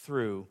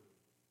through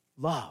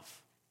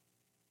love?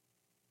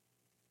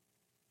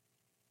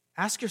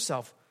 Ask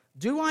yourself,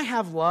 do I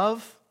have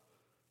love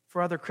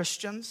for other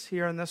Christians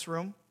here in this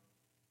room?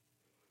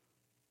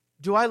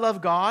 Do I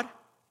love God?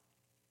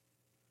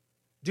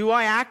 Do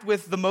I act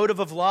with the motive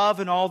of love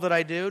in all that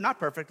I do? Not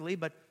perfectly,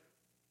 but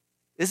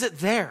is it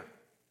there?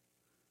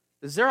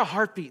 Is there a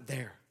heartbeat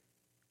there?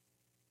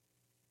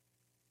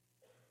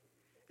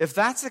 If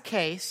that's the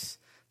case,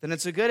 then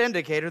it's a good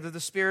indicator that the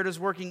Spirit is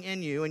working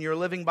in you and you're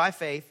living by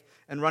faith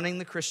and running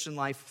the Christian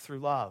life through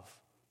love,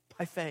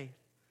 by faith,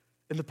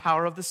 in the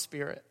power of the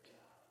Spirit.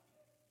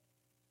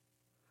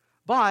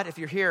 But if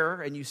you're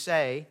here and you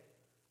say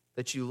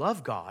that you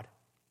love God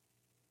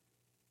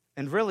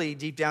and really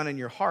deep down in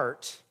your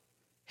heart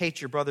hate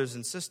your brothers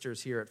and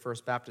sisters here at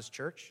First Baptist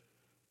Church,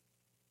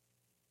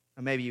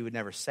 or maybe you would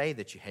never say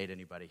that you hate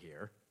anybody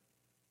here,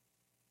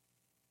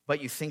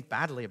 but you think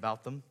badly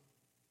about them,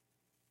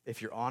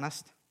 if you're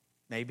honest,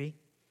 maybe.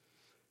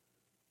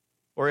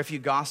 Or if you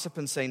gossip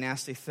and say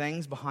nasty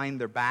things behind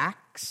their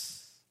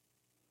backs,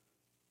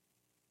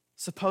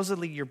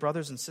 supposedly your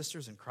brothers and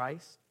sisters in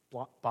Christ,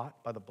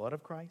 bought by the blood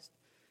of Christ,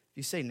 if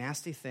you say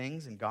nasty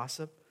things and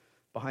gossip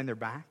behind their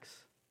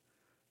backs,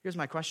 here's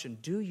my question: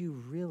 do you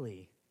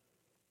really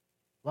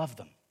love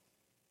them?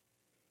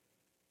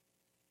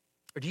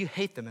 Or do you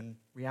hate them in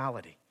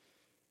reality?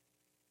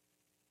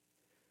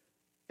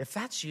 If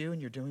that's you and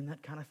you're doing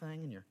that kind of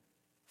thing and you're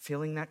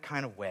feeling that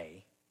kind of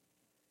way,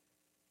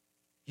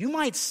 you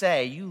might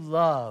say you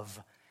love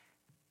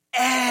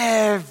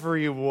everyone,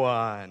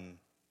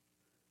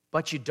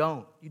 but you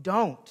don't. You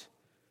don't.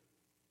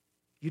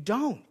 You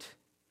don't.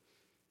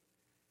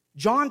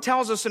 John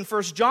tells us in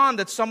 1 John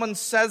that someone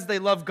says they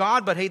love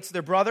God but hates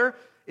their brother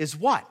is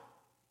what?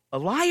 A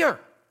liar.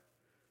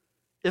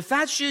 If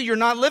that's you, you're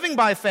not living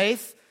by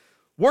faith,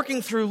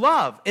 working through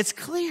love. It's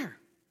clear.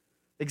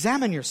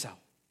 Examine yourself.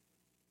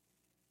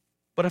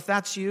 But if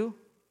that's you,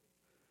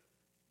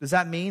 does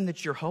that mean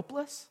that you're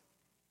hopeless?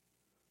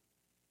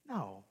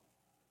 No,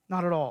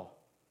 not at all.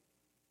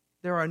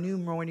 There are new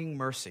morning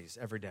mercies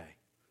every day.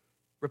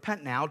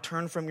 Repent now,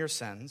 turn from your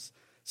sins,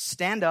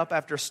 stand up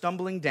after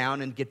stumbling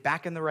down, and get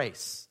back in the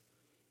race.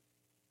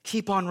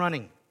 Keep on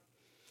running.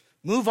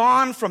 Move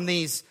on from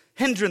these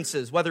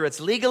hindrances, whether it's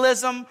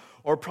legalism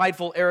or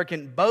prideful,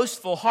 arrogant,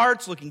 boastful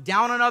hearts, looking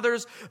down on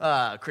others,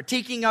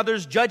 critiquing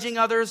others, judging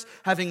others,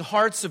 having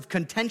hearts of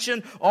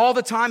contention all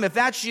the time. If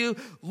that's you,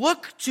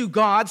 look to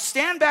God,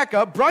 stand back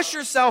up, brush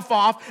yourself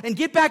off, and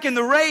get back in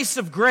the race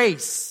of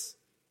grace.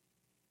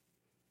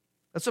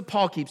 That's what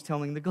Paul keeps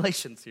telling the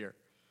Galatians here.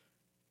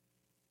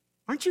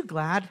 Aren't you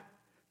glad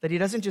that he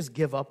doesn't just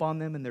give up on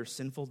them in their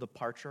sinful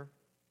departure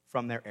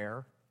from their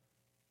error?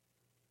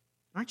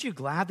 Aren't you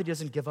glad that he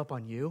doesn't give up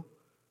on you?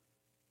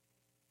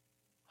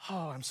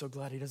 Oh, I'm so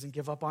glad he doesn't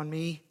give up on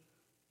me.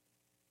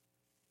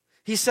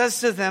 He says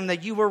to them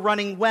that you were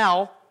running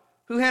well.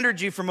 Who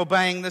hindered you from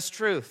obeying this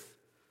truth?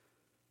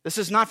 This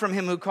is not from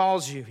him who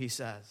calls you, he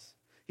says.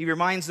 He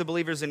reminds the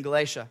believers in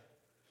Galatia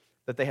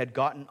that they had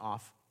gotten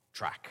off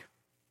track.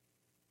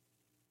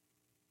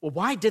 Well,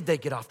 why did they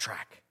get off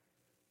track?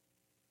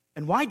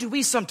 And why do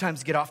we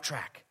sometimes get off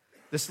track?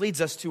 This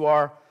leads us to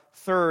our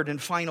third and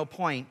final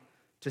point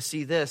to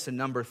see this in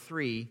number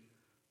 3,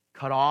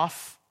 cut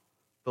off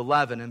the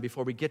leaven. And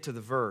before we get to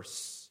the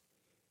verse,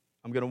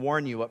 I'm going to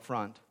warn you up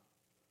front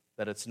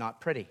that it's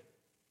not pretty.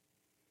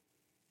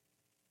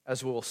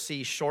 As we'll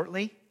see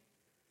shortly,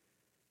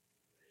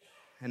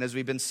 and as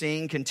we've been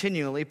seeing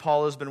continually,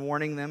 Paul has been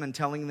warning them and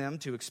telling them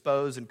to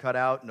expose and cut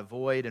out and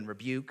avoid and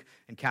rebuke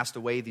and cast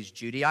away these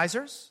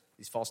Judaizers,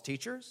 these false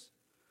teachers.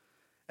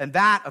 And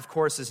that, of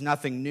course, is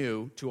nothing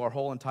new to our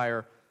whole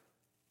entire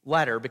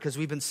letter, because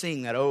we've been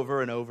seeing that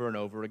over and over and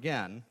over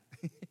again.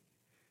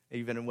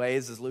 Even in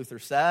ways, as Luther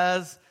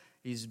says,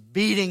 he's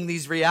beating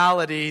these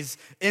realities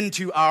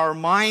into our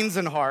minds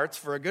and hearts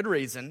for a good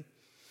reason.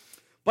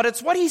 But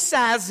it's what he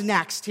says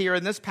next here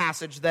in this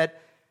passage that,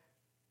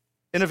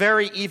 in a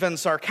very even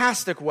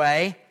sarcastic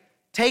way,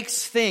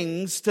 takes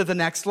things to the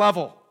next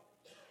level,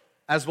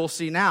 as we'll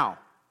see now.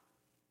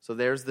 So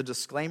there's the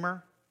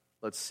disclaimer.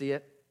 Let's see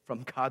it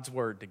from God's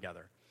word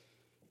together.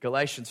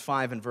 Galatians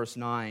 5 and verse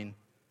 9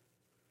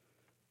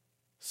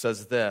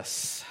 says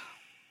this: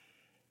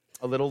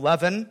 a little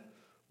leaven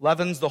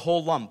leavens the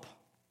whole lump.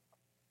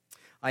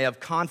 I have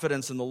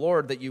confidence in the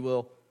Lord that you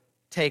will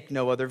take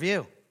no other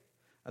view,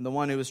 and the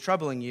one who is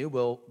troubling you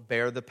will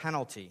bear the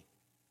penalty,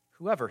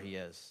 whoever he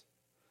is.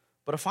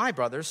 But if I,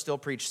 brothers, still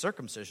preach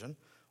circumcision,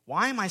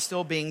 why am I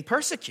still being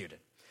persecuted?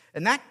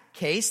 In that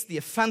case, the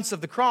offense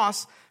of the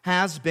cross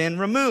has been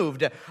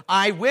removed.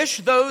 I wish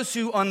those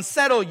who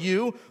unsettle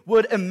you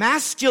would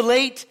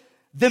emasculate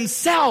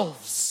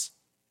themselves.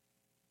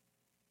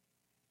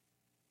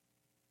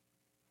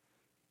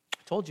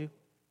 I told you.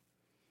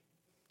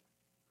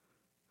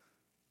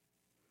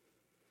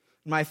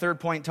 My third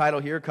point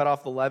title here, Cut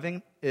Off the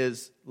Leaven,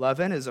 is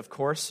of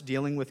course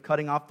dealing with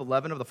cutting off the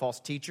leaven of the false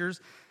teachers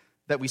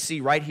that we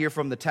see right here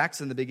from the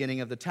text in the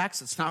beginning of the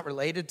text. It's not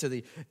related to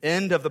the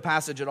end of the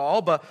passage at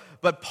all,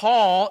 but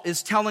Paul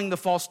is telling the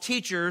false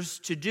teachers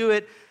to do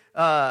it.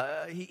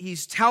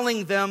 He's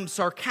telling them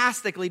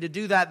sarcastically to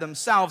do that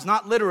themselves,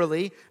 not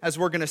literally, as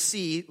we're going to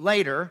see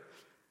later.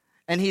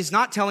 And he's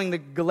not telling the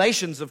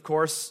Galatians, of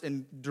course,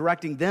 and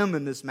directing them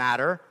in this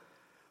matter.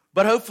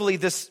 But hopefully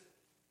this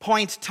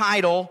point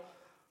title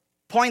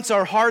points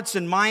our hearts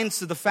and minds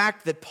to the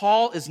fact that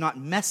Paul is not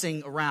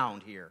messing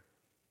around here.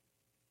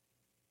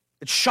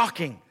 It's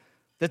shocking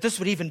that this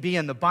would even be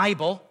in the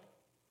Bible,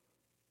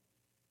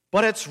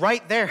 but it's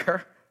right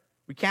there.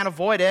 We can't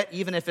avoid it,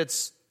 even if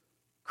it's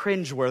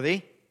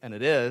cringeworthy, and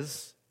it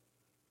is.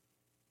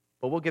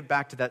 But we'll get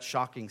back to that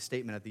shocking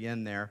statement at the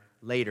end there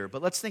later.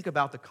 But let's think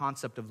about the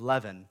concept of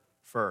leaven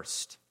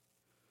first.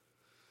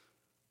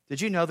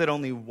 Did you know that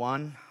only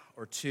one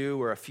or two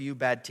or a few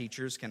bad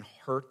teachers can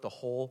hurt the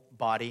whole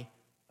body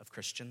of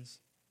Christians?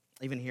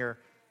 Even here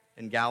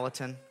in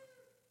Gallatin.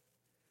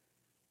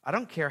 I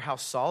don't care how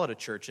solid a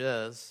church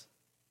is.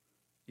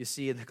 You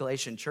see, in the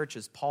Galatian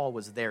churches, Paul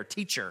was their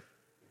teacher.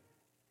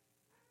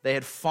 They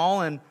had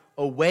fallen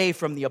away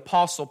from the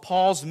Apostle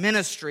Paul's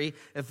ministry.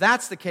 If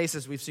that's the case,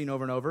 as we've seen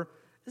over and over,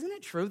 isn't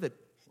it true that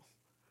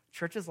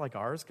churches like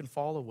ours can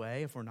fall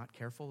away if we're not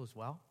careful as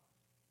well?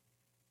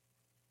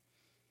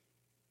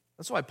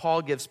 That's why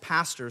Paul gives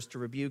pastors to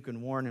rebuke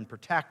and warn and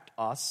protect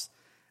us,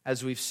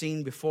 as we've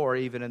seen before,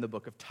 even in the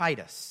book of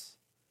Titus.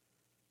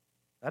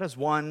 That is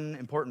one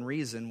important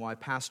reason why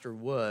Pastor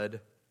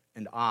Wood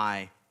and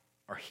I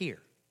are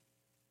here.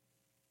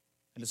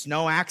 And it's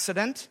no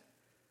accident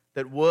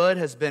that Wood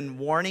has been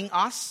warning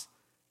us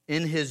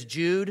in his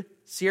Jude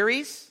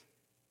series.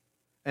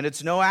 And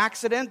it's no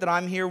accident that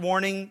I'm here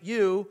warning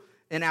you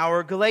in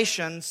our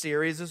Galatians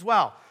series as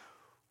well.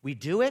 We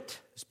do it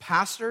as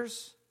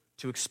pastors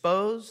to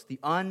expose the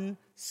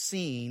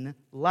unseen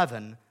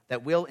leaven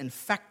that will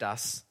infect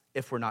us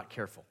if we're not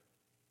careful.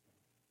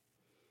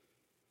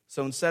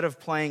 So instead of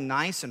playing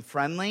nice and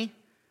friendly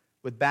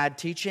with bad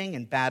teaching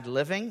and bad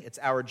living, it's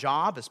our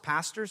job as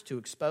pastors to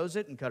expose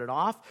it and cut it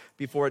off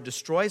before it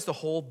destroys the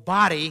whole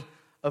body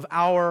of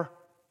our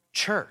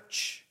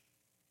church.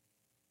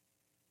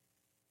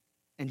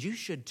 And you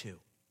should too.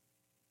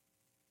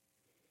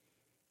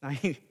 Now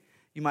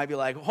you might be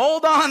like,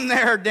 hold on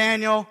there,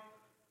 Daniel.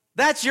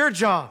 That's your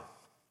job.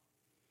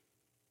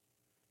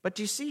 But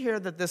do you see here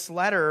that this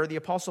letter, the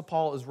Apostle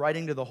Paul is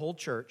writing to the whole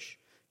church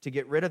to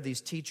get rid of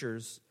these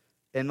teachers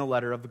in the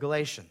letter of the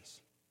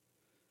Galatians.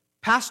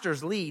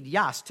 Pastors lead,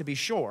 yes, to be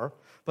sure,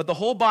 but the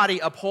whole body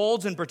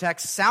upholds and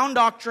protects sound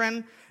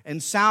doctrine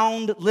and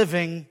sound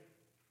living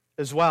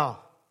as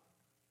well.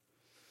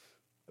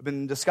 I've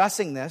been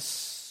discussing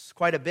this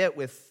quite a bit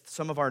with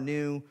some of our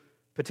new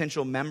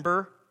potential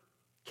member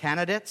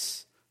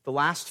candidates the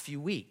last few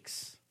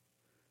weeks.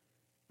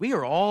 We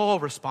are all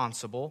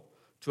responsible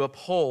to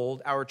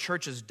uphold our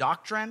church's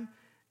doctrine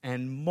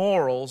and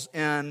morals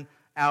in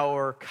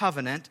our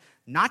covenant.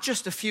 Not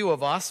just a few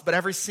of us, but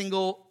every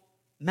single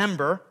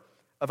member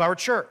of our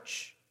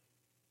church.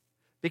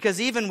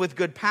 Because even with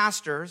good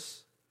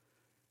pastors,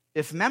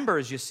 if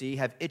members, you see,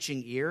 have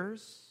itching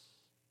ears,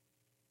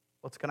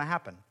 what's going to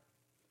happen?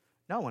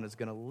 No one is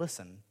going to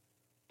listen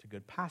to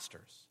good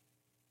pastors.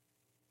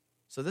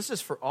 So this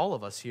is for all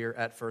of us here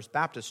at First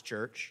Baptist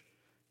Church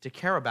to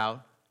care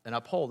about and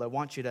uphold. I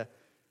want you to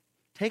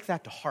take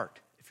that to heart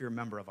if you're a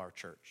member of our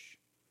church.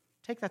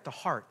 Take that to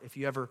heart if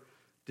you ever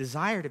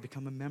desire to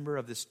become a member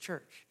of this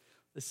church.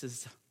 This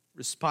is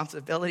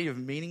responsibility of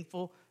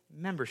meaningful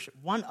membership,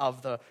 one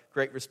of the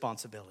great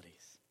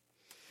responsibilities.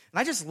 And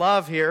I just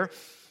love here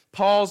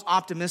Paul's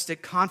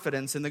optimistic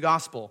confidence in the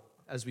gospel,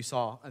 as we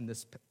saw in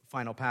this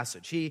final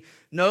passage. He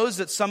knows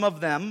that some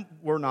of them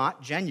were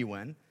not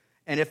genuine,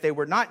 And if they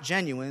were not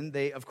genuine,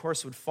 they, of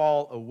course, would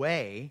fall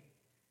away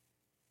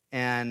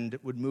and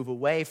would move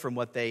away from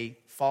what they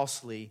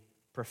falsely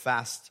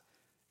professed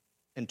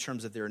in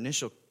terms of their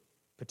initial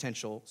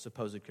potential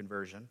supposed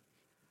conversion.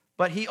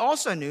 But he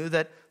also knew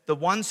that the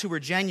ones who were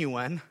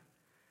genuine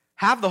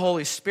have the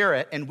Holy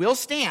Spirit and will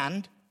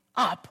stand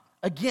up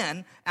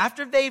again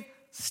after they've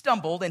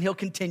stumbled, and he'll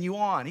continue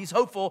on. He's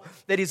hopeful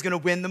that he's going to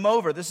win them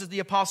over. This is the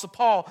Apostle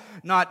Paul,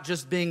 not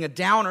just being a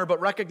downer, but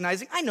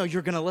recognizing, I know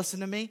you're going to listen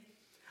to me.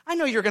 I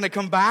know you're going to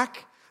come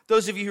back.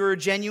 Those of you who are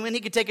genuine,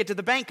 he could take it to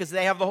the bank because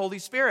they have the Holy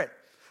Spirit.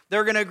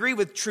 They're going to agree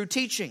with true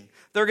teaching.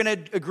 They're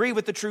going to agree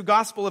with the true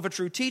gospel of a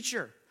true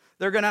teacher.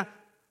 They're going to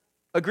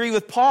agree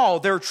with Paul,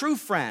 their true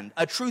friend,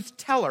 a truth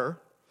teller,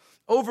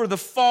 over the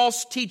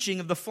false teaching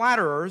of the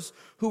flatterers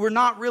who were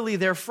not really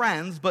their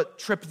friends but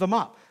tripped them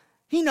up.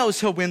 He knows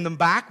he'll win them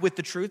back with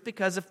the truth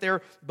because if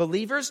they're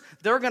believers,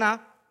 they're going to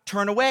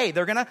turn away.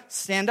 They're going to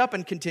stand up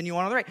and continue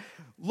on the way.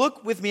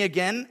 Look with me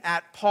again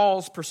at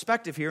Paul's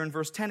perspective here in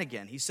verse 10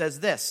 again. He says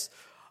this,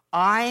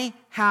 I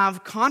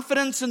have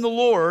confidence in the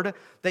Lord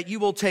that you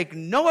will take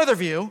no other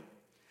view,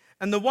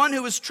 and the one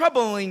who is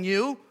troubling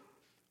you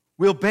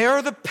will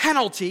bear the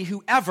penalty,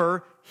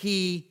 whoever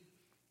he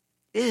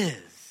is.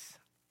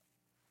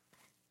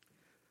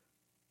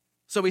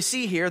 So we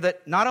see here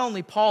that not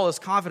only Paul has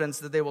confidence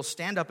that they will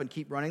stand up and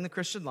keep running the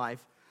Christian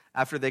life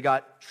after they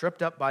got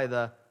tripped up by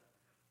the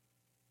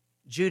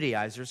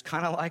Judaizers,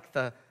 kind of like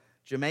the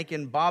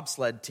Jamaican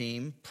bobsled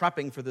team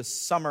prepping for the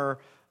summer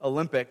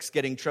Olympics,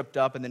 getting tripped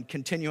up and then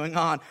continuing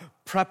on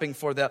prepping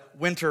for the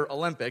winter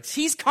Olympics.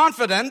 He's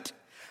confident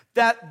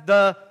that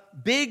the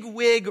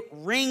bigwig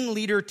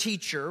ringleader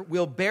teacher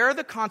will bear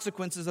the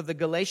consequences of the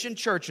Galatian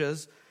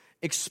churches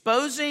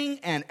exposing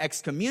and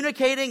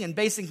excommunicating and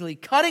basically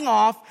cutting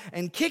off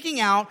and kicking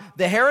out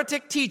the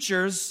heretic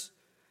teachers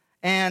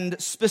and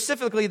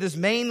specifically this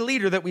main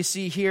leader that we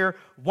see here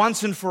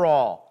once and for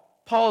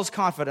all. Paul's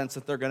confidence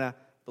that they're going to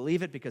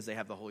believe it because they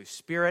have the Holy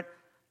Spirit.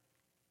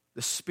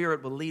 The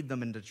Spirit will lead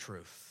them into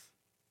truth.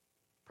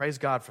 Praise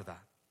God for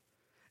that.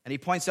 And he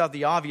points out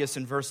the obvious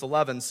in verse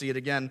 11. See it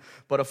again.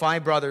 But if I,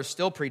 brothers,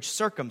 still preach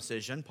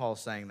circumcision,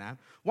 Paul's saying that,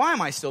 why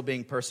am I still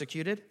being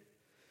persecuted?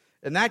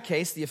 In that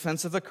case, the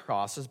offense of the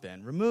cross has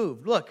been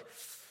removed. Look,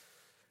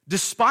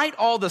 despite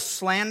all the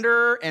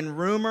slander and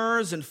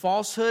rumors and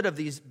falsehood of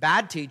these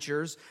bad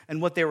teachers and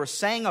what they were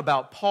saying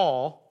about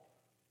Paul,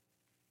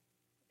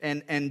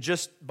 and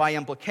just by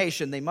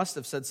implication, they must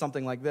have said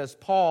something like this,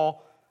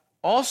 Paul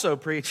also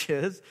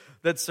preaches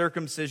that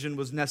circumcision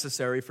was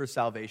necessary for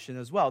salvation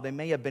as well. They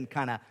may have been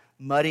kind of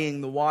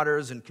muddying the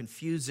waters and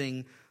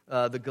confusing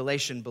the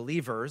Galatian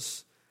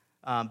believers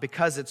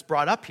because it's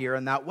brought up here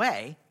in that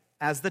way,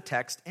 as the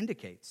text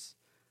indicates.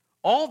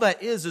 All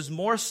that is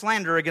more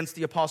slander against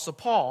the Apostle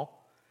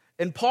Paul,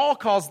 and Paul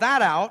calls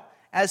that out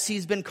as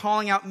he's been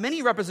calling out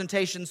many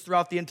representations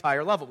throughout the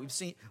entire letter. We've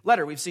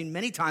seen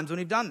many times when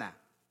he's done that.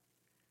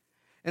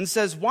 And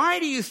says, why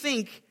do you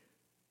think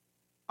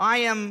I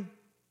am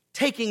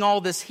taking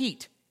all this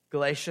heat,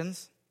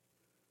 Galatians?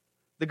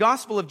 The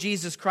gospel of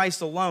Jesus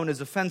Christ alone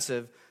is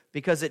offensive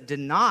because it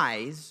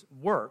denies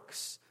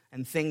works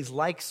and things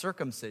like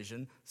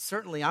circumcision.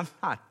 Certainly, I'm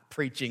not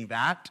preaching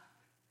that.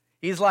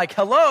 He's like,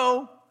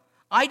 hello,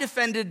 I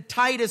defended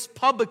Titus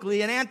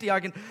publicly in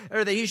Antioch,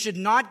 or that he should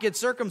not get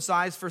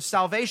circumcised for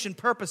salvation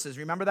purposes.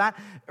 Remember that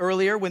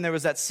earlier when there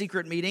was that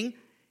secret meeting?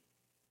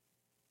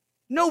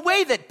 No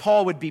way that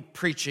Paul would be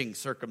preaching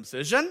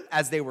circumcision,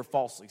 as they were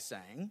falsely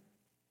saying.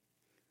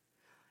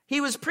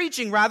 He was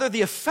preaching, rather,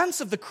 the offense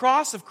of the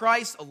cross of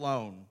Christ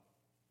alone.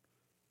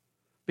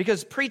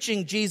 Because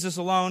preaching Jesus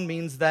alone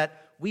means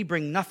that we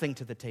bring nothing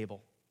to the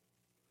table.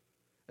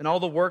 And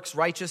all the works,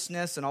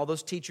 righteousness, and all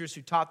those teachers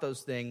who taught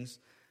those things,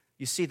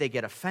 you see, they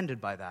get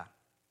offended by that.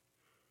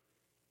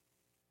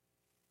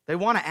 They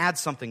want to add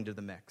something to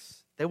the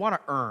mix. They want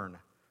to earn.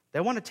 They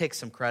want to take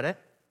some credit.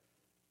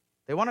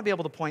 They want to be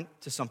able to point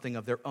to something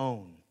of their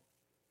own.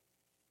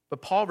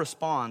 But Paul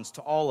responds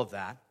to all of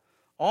that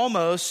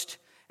almost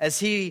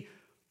as if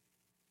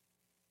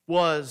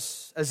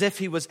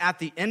he was at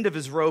the end of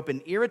his rope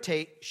in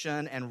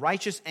irritation and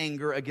righteous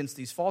anger against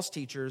these false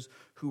teachers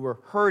who were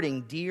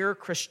hurting dear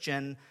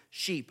Christian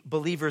sheep,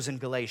 believers in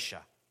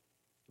Galatia.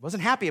 He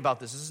wasn't happy about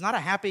this. This is not a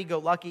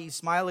happy-go-lucky,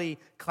 smiley,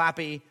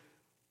 clappy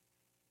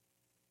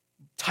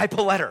type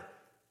of letter,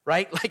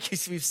 right? Like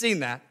we've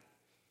seen that.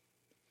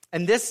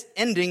 And this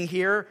ending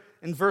here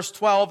in verse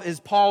 12 is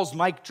Paul's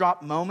mic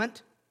drop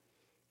moment.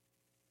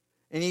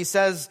 And he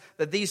says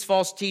that these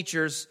false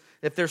teachers,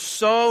 if they're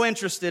so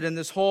interested in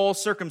this whole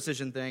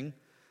circumcision thing,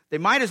 they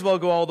might as well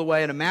go all the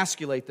way and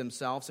emasculate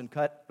themselves and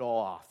cut it all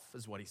off,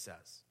 is what he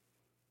says.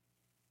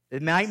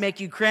 It might make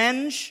you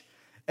cringe.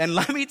 And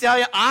let me tell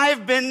you,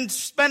 I've been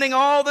spending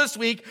all this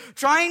week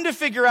trying to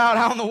figure out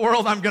how in the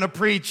world I'm going to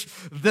preach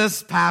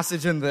this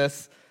passage in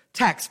this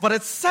text. But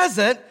it says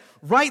it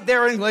right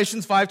there in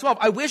Galatians 5:12.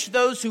 I wish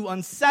those who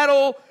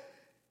unsettle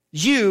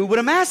you would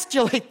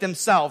emasculate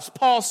themselves.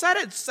 Paul said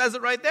it, says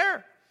it right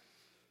there.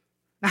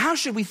 Now, how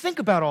should we think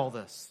about all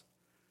this?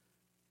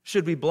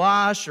 Should we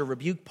blush or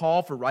rebuke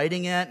Paul for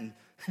writing it and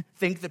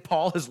think that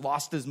Paul has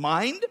lost his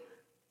mind?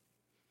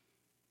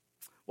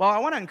 Well, I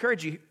want to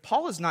encourage you,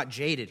 Paul is not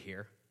jaded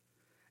here.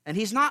 And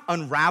he's not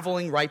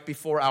unraveling right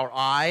before our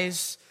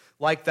eyes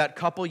like that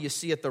couple you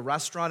see at the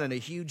restaurant in a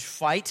huge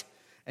fight,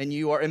 and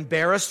you are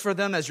embarrassed for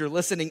them as you're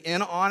listening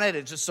in on it.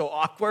 It's just so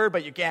awkward,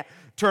 but you can't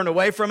turn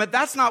away from it.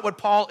 That's not what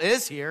Paul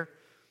is here.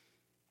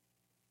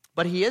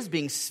 But he is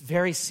being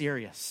very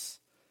serious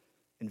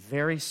and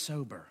very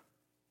sober.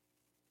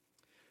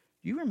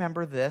 Do you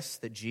remember this,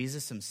 that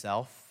Jesus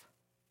himself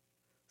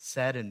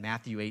said in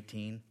Matthew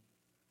 18,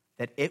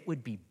 that it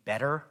would be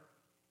better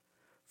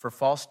for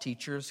false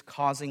teachers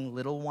causing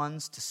little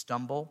ones to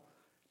stumble,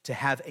 to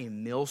have a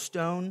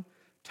millstone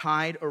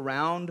tied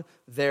around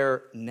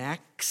their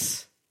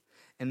necks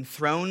and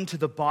thrown to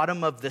the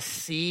bottom of the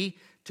sea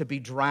to be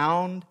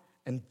drowned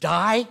and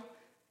die,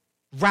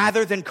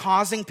 rather than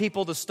causing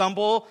people to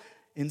stumble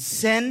in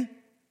sin?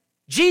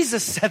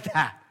 Jesus said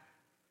that.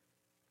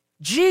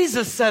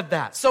 Jesus said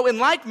that. So in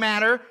like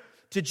manner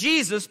to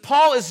Jesus,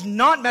 Paul is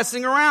not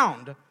messing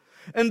around.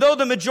 And though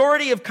the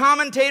majority of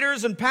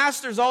commentators and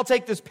pastors all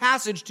take this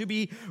passage to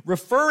be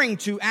referring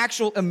to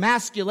actual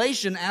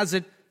emasculation as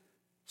it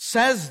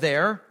says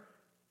there,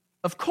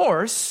 of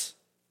course,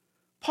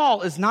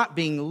 Paul is not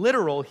being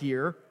literal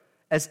here,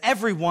 as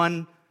every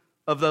one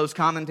of those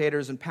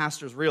commentators and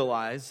pastors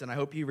realize, and I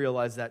hope you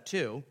realize that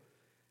too.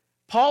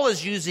 Paul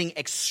is using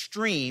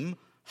extreme,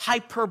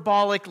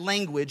 hyperbolic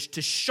language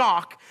to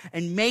shock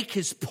and make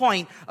his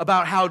point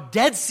about how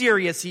dead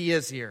serious he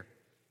is here.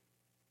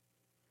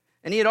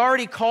 And he had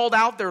already called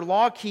out their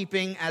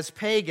law-keeping as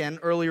pagan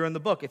earlier in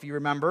the book. If you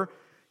remember,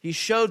 he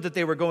showed that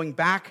they were going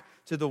back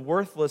to the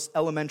worthless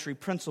elementary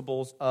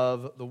principles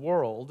of the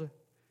world.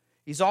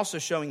 He's also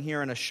showing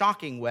here in a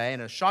shocking way, in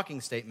a shocking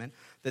statement,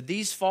 that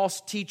these false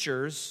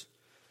teachers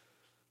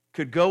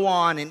could go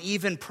on and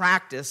even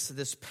practice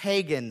this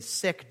pagan,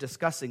 sick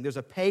discussing. There's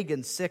a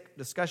pagan, sick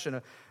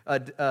discussion,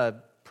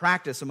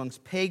 practice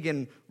amongst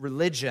pagan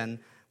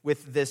religion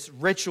with this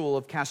ritual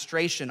of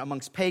castration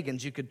amongst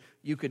pagans. You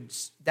could.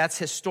 That's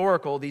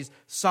historical.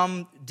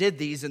 Some did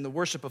these in the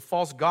worship of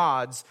false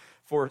gods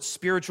for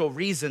spiritual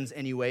reasons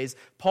anyways.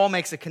 Paul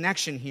makes a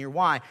connection here.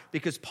 Why?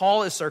 Because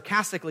Paul is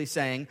sarcastically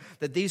saying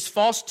that these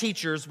false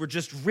teachers were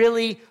just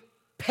really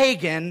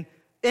pagan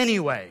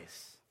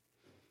anyways.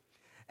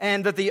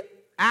 And that the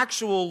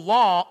actual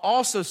law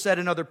also said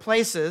in other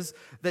places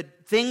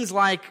that things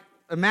like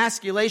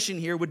emasculation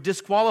here would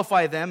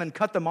disqualify them and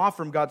cut them off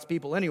from God's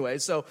people anyway.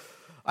 So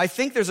I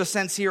think there's a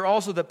sense here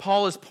also that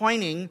Paul is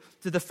pointing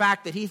to the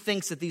fact that he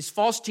thinks that these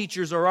false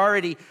teachers are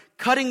already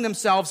cutting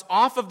themselves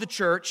off of the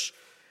church,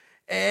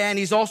 and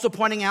he's also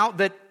pointing out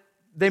that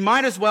they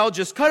might as well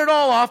just cut it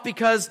all off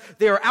because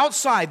they are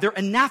outside, they're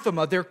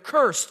anathema, they're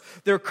cursed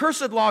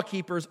law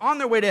keepers on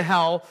their way to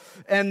hell,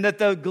 and that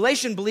the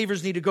Galatian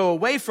believers need to go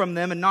away from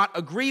them and not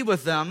agree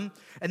with them,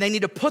 and they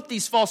need to put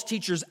these false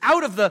teachers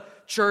out of the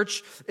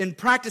church in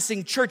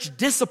practicing church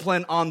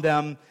discipline on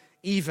them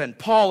even.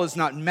 Paul is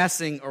not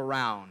messing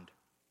around.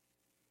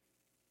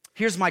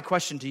 Here's my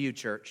question to you,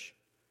 church.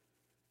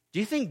 Do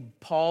you think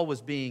Paul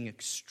was being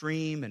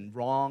extreme and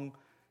wrong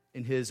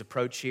in his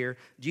approach here?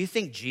 Do you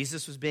think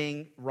Jesus was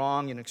being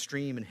wrong and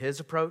extreme in his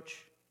approach?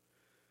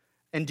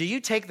 And do you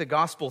take the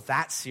gospel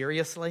that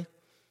seriously?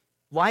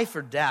 Life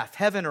or death,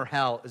 heaven or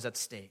hell is at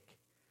stake.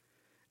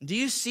 Do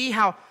you see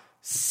how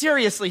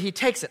seriously he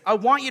takes it? I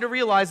want you to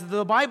realize that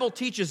the Bible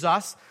teaches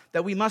us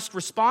that we must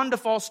respond to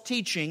false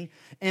teaching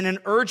in an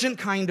urgent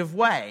kind of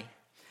way.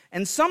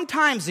 And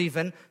sometimes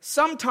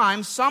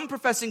some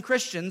professing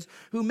Christians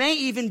who may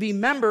even be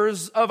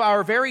members of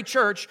our very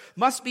church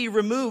must be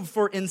removed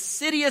for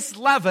insidious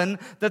leaven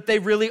that they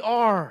really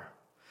are.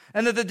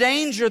 And that the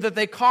danger that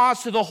they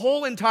cause to the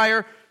whole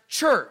entire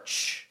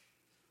church.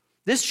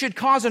 This should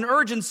cause an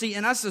urgency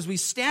in us as we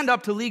stand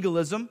up to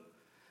legalism,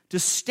 to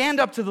stand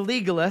up to the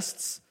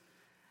legalists,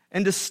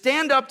 and to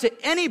stand up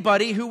to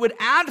anybody who would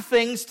add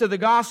things to the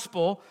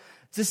gospel,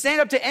 to stand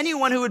up to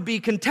anyone who would be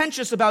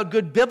contentious about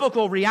good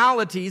biblical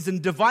realities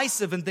and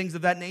divisive and things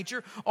of that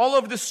nature. All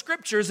over the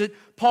scriptures,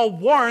 Paul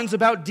warns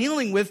about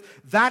dealing with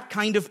that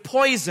kind of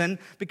poison,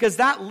 because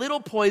that little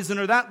poison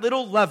or that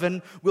little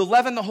leaven will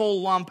leaven the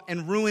whole lump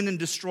and ruin and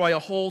destroy a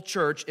whole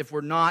church if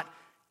we're not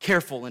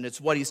careful. And it's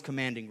what he's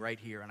commanding right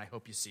here, and I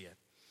hope you see it.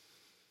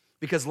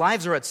 Because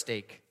lives are at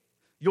stake.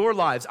 Your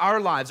lives, our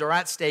lives are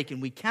at stake,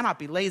 and we cannot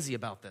be lazy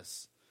about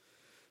this.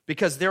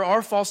 Because there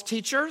are false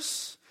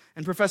teachers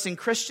and professing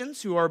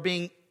Christians who are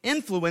being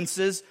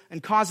influences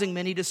and causing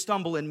many to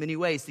stumble in many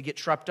ways, to get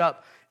tripped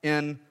up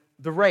in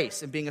the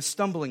race and being a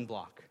stumbling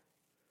block.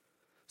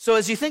 So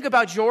as you think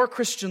about your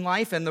Christian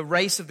life and the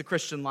race of the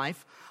Christian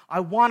life, I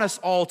want us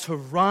all to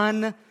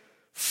run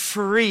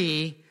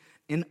free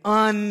and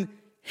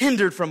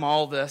unhindered from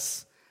all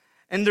this,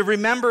 and to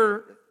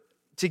remember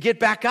to get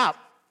back up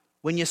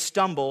when you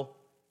stumble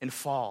and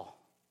fall.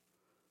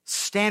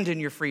 Stand in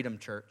your freedom,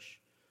 church.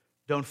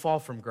 Don't fall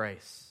from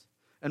grace.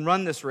 And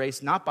run this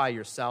race not by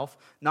yourself,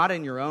 not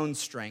in your own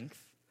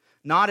strength,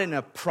 not in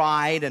a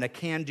pride and a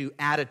can-do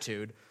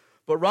attitude,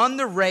 but run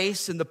the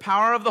race in the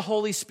power of the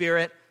Holy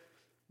Spirit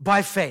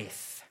by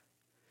faith.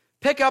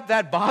 Pick up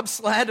that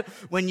bobsled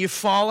when you've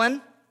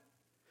fallen.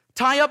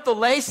 Tie up the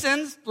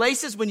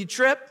laces when you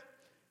trip.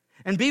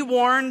 And be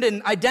warned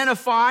and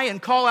identify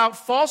and call out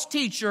false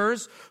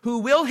teachers who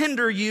will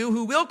hinder you,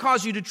 who will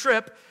cause you to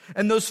trip.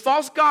 And those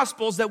false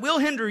gospels that will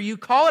hinder you,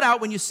 call it out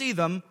when you see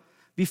them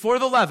before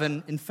the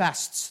leaven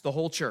infests the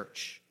whole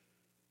church.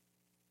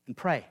 And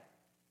pray.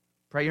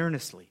 Pray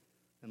earnestly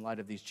in light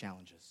of these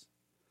challenges.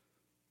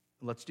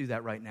 Let's do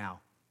that right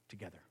now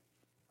together.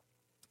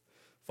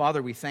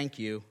 Father, we thank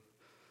you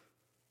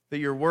that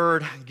your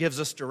word gives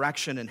us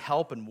direction and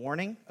help and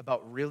warning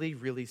about really,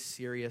 really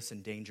serious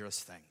and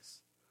dangerous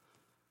things.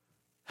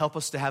 Help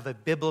us to have a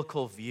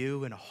biblical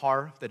view and a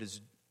heart that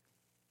is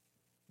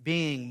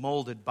being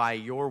molded by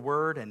your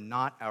word and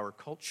not our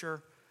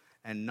culture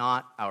and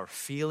not our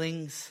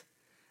feelings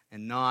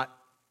and not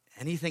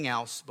anything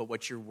else but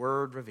what your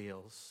word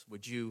reveals.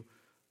 Would you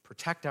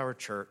protect our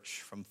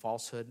church from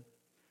falsehood?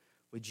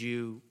 Would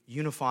you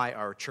unify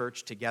our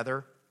church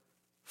together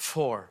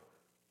for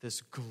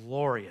this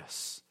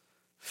glorious,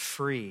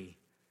 free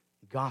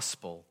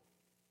gospel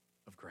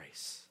of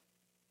grace?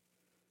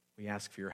 We ask for your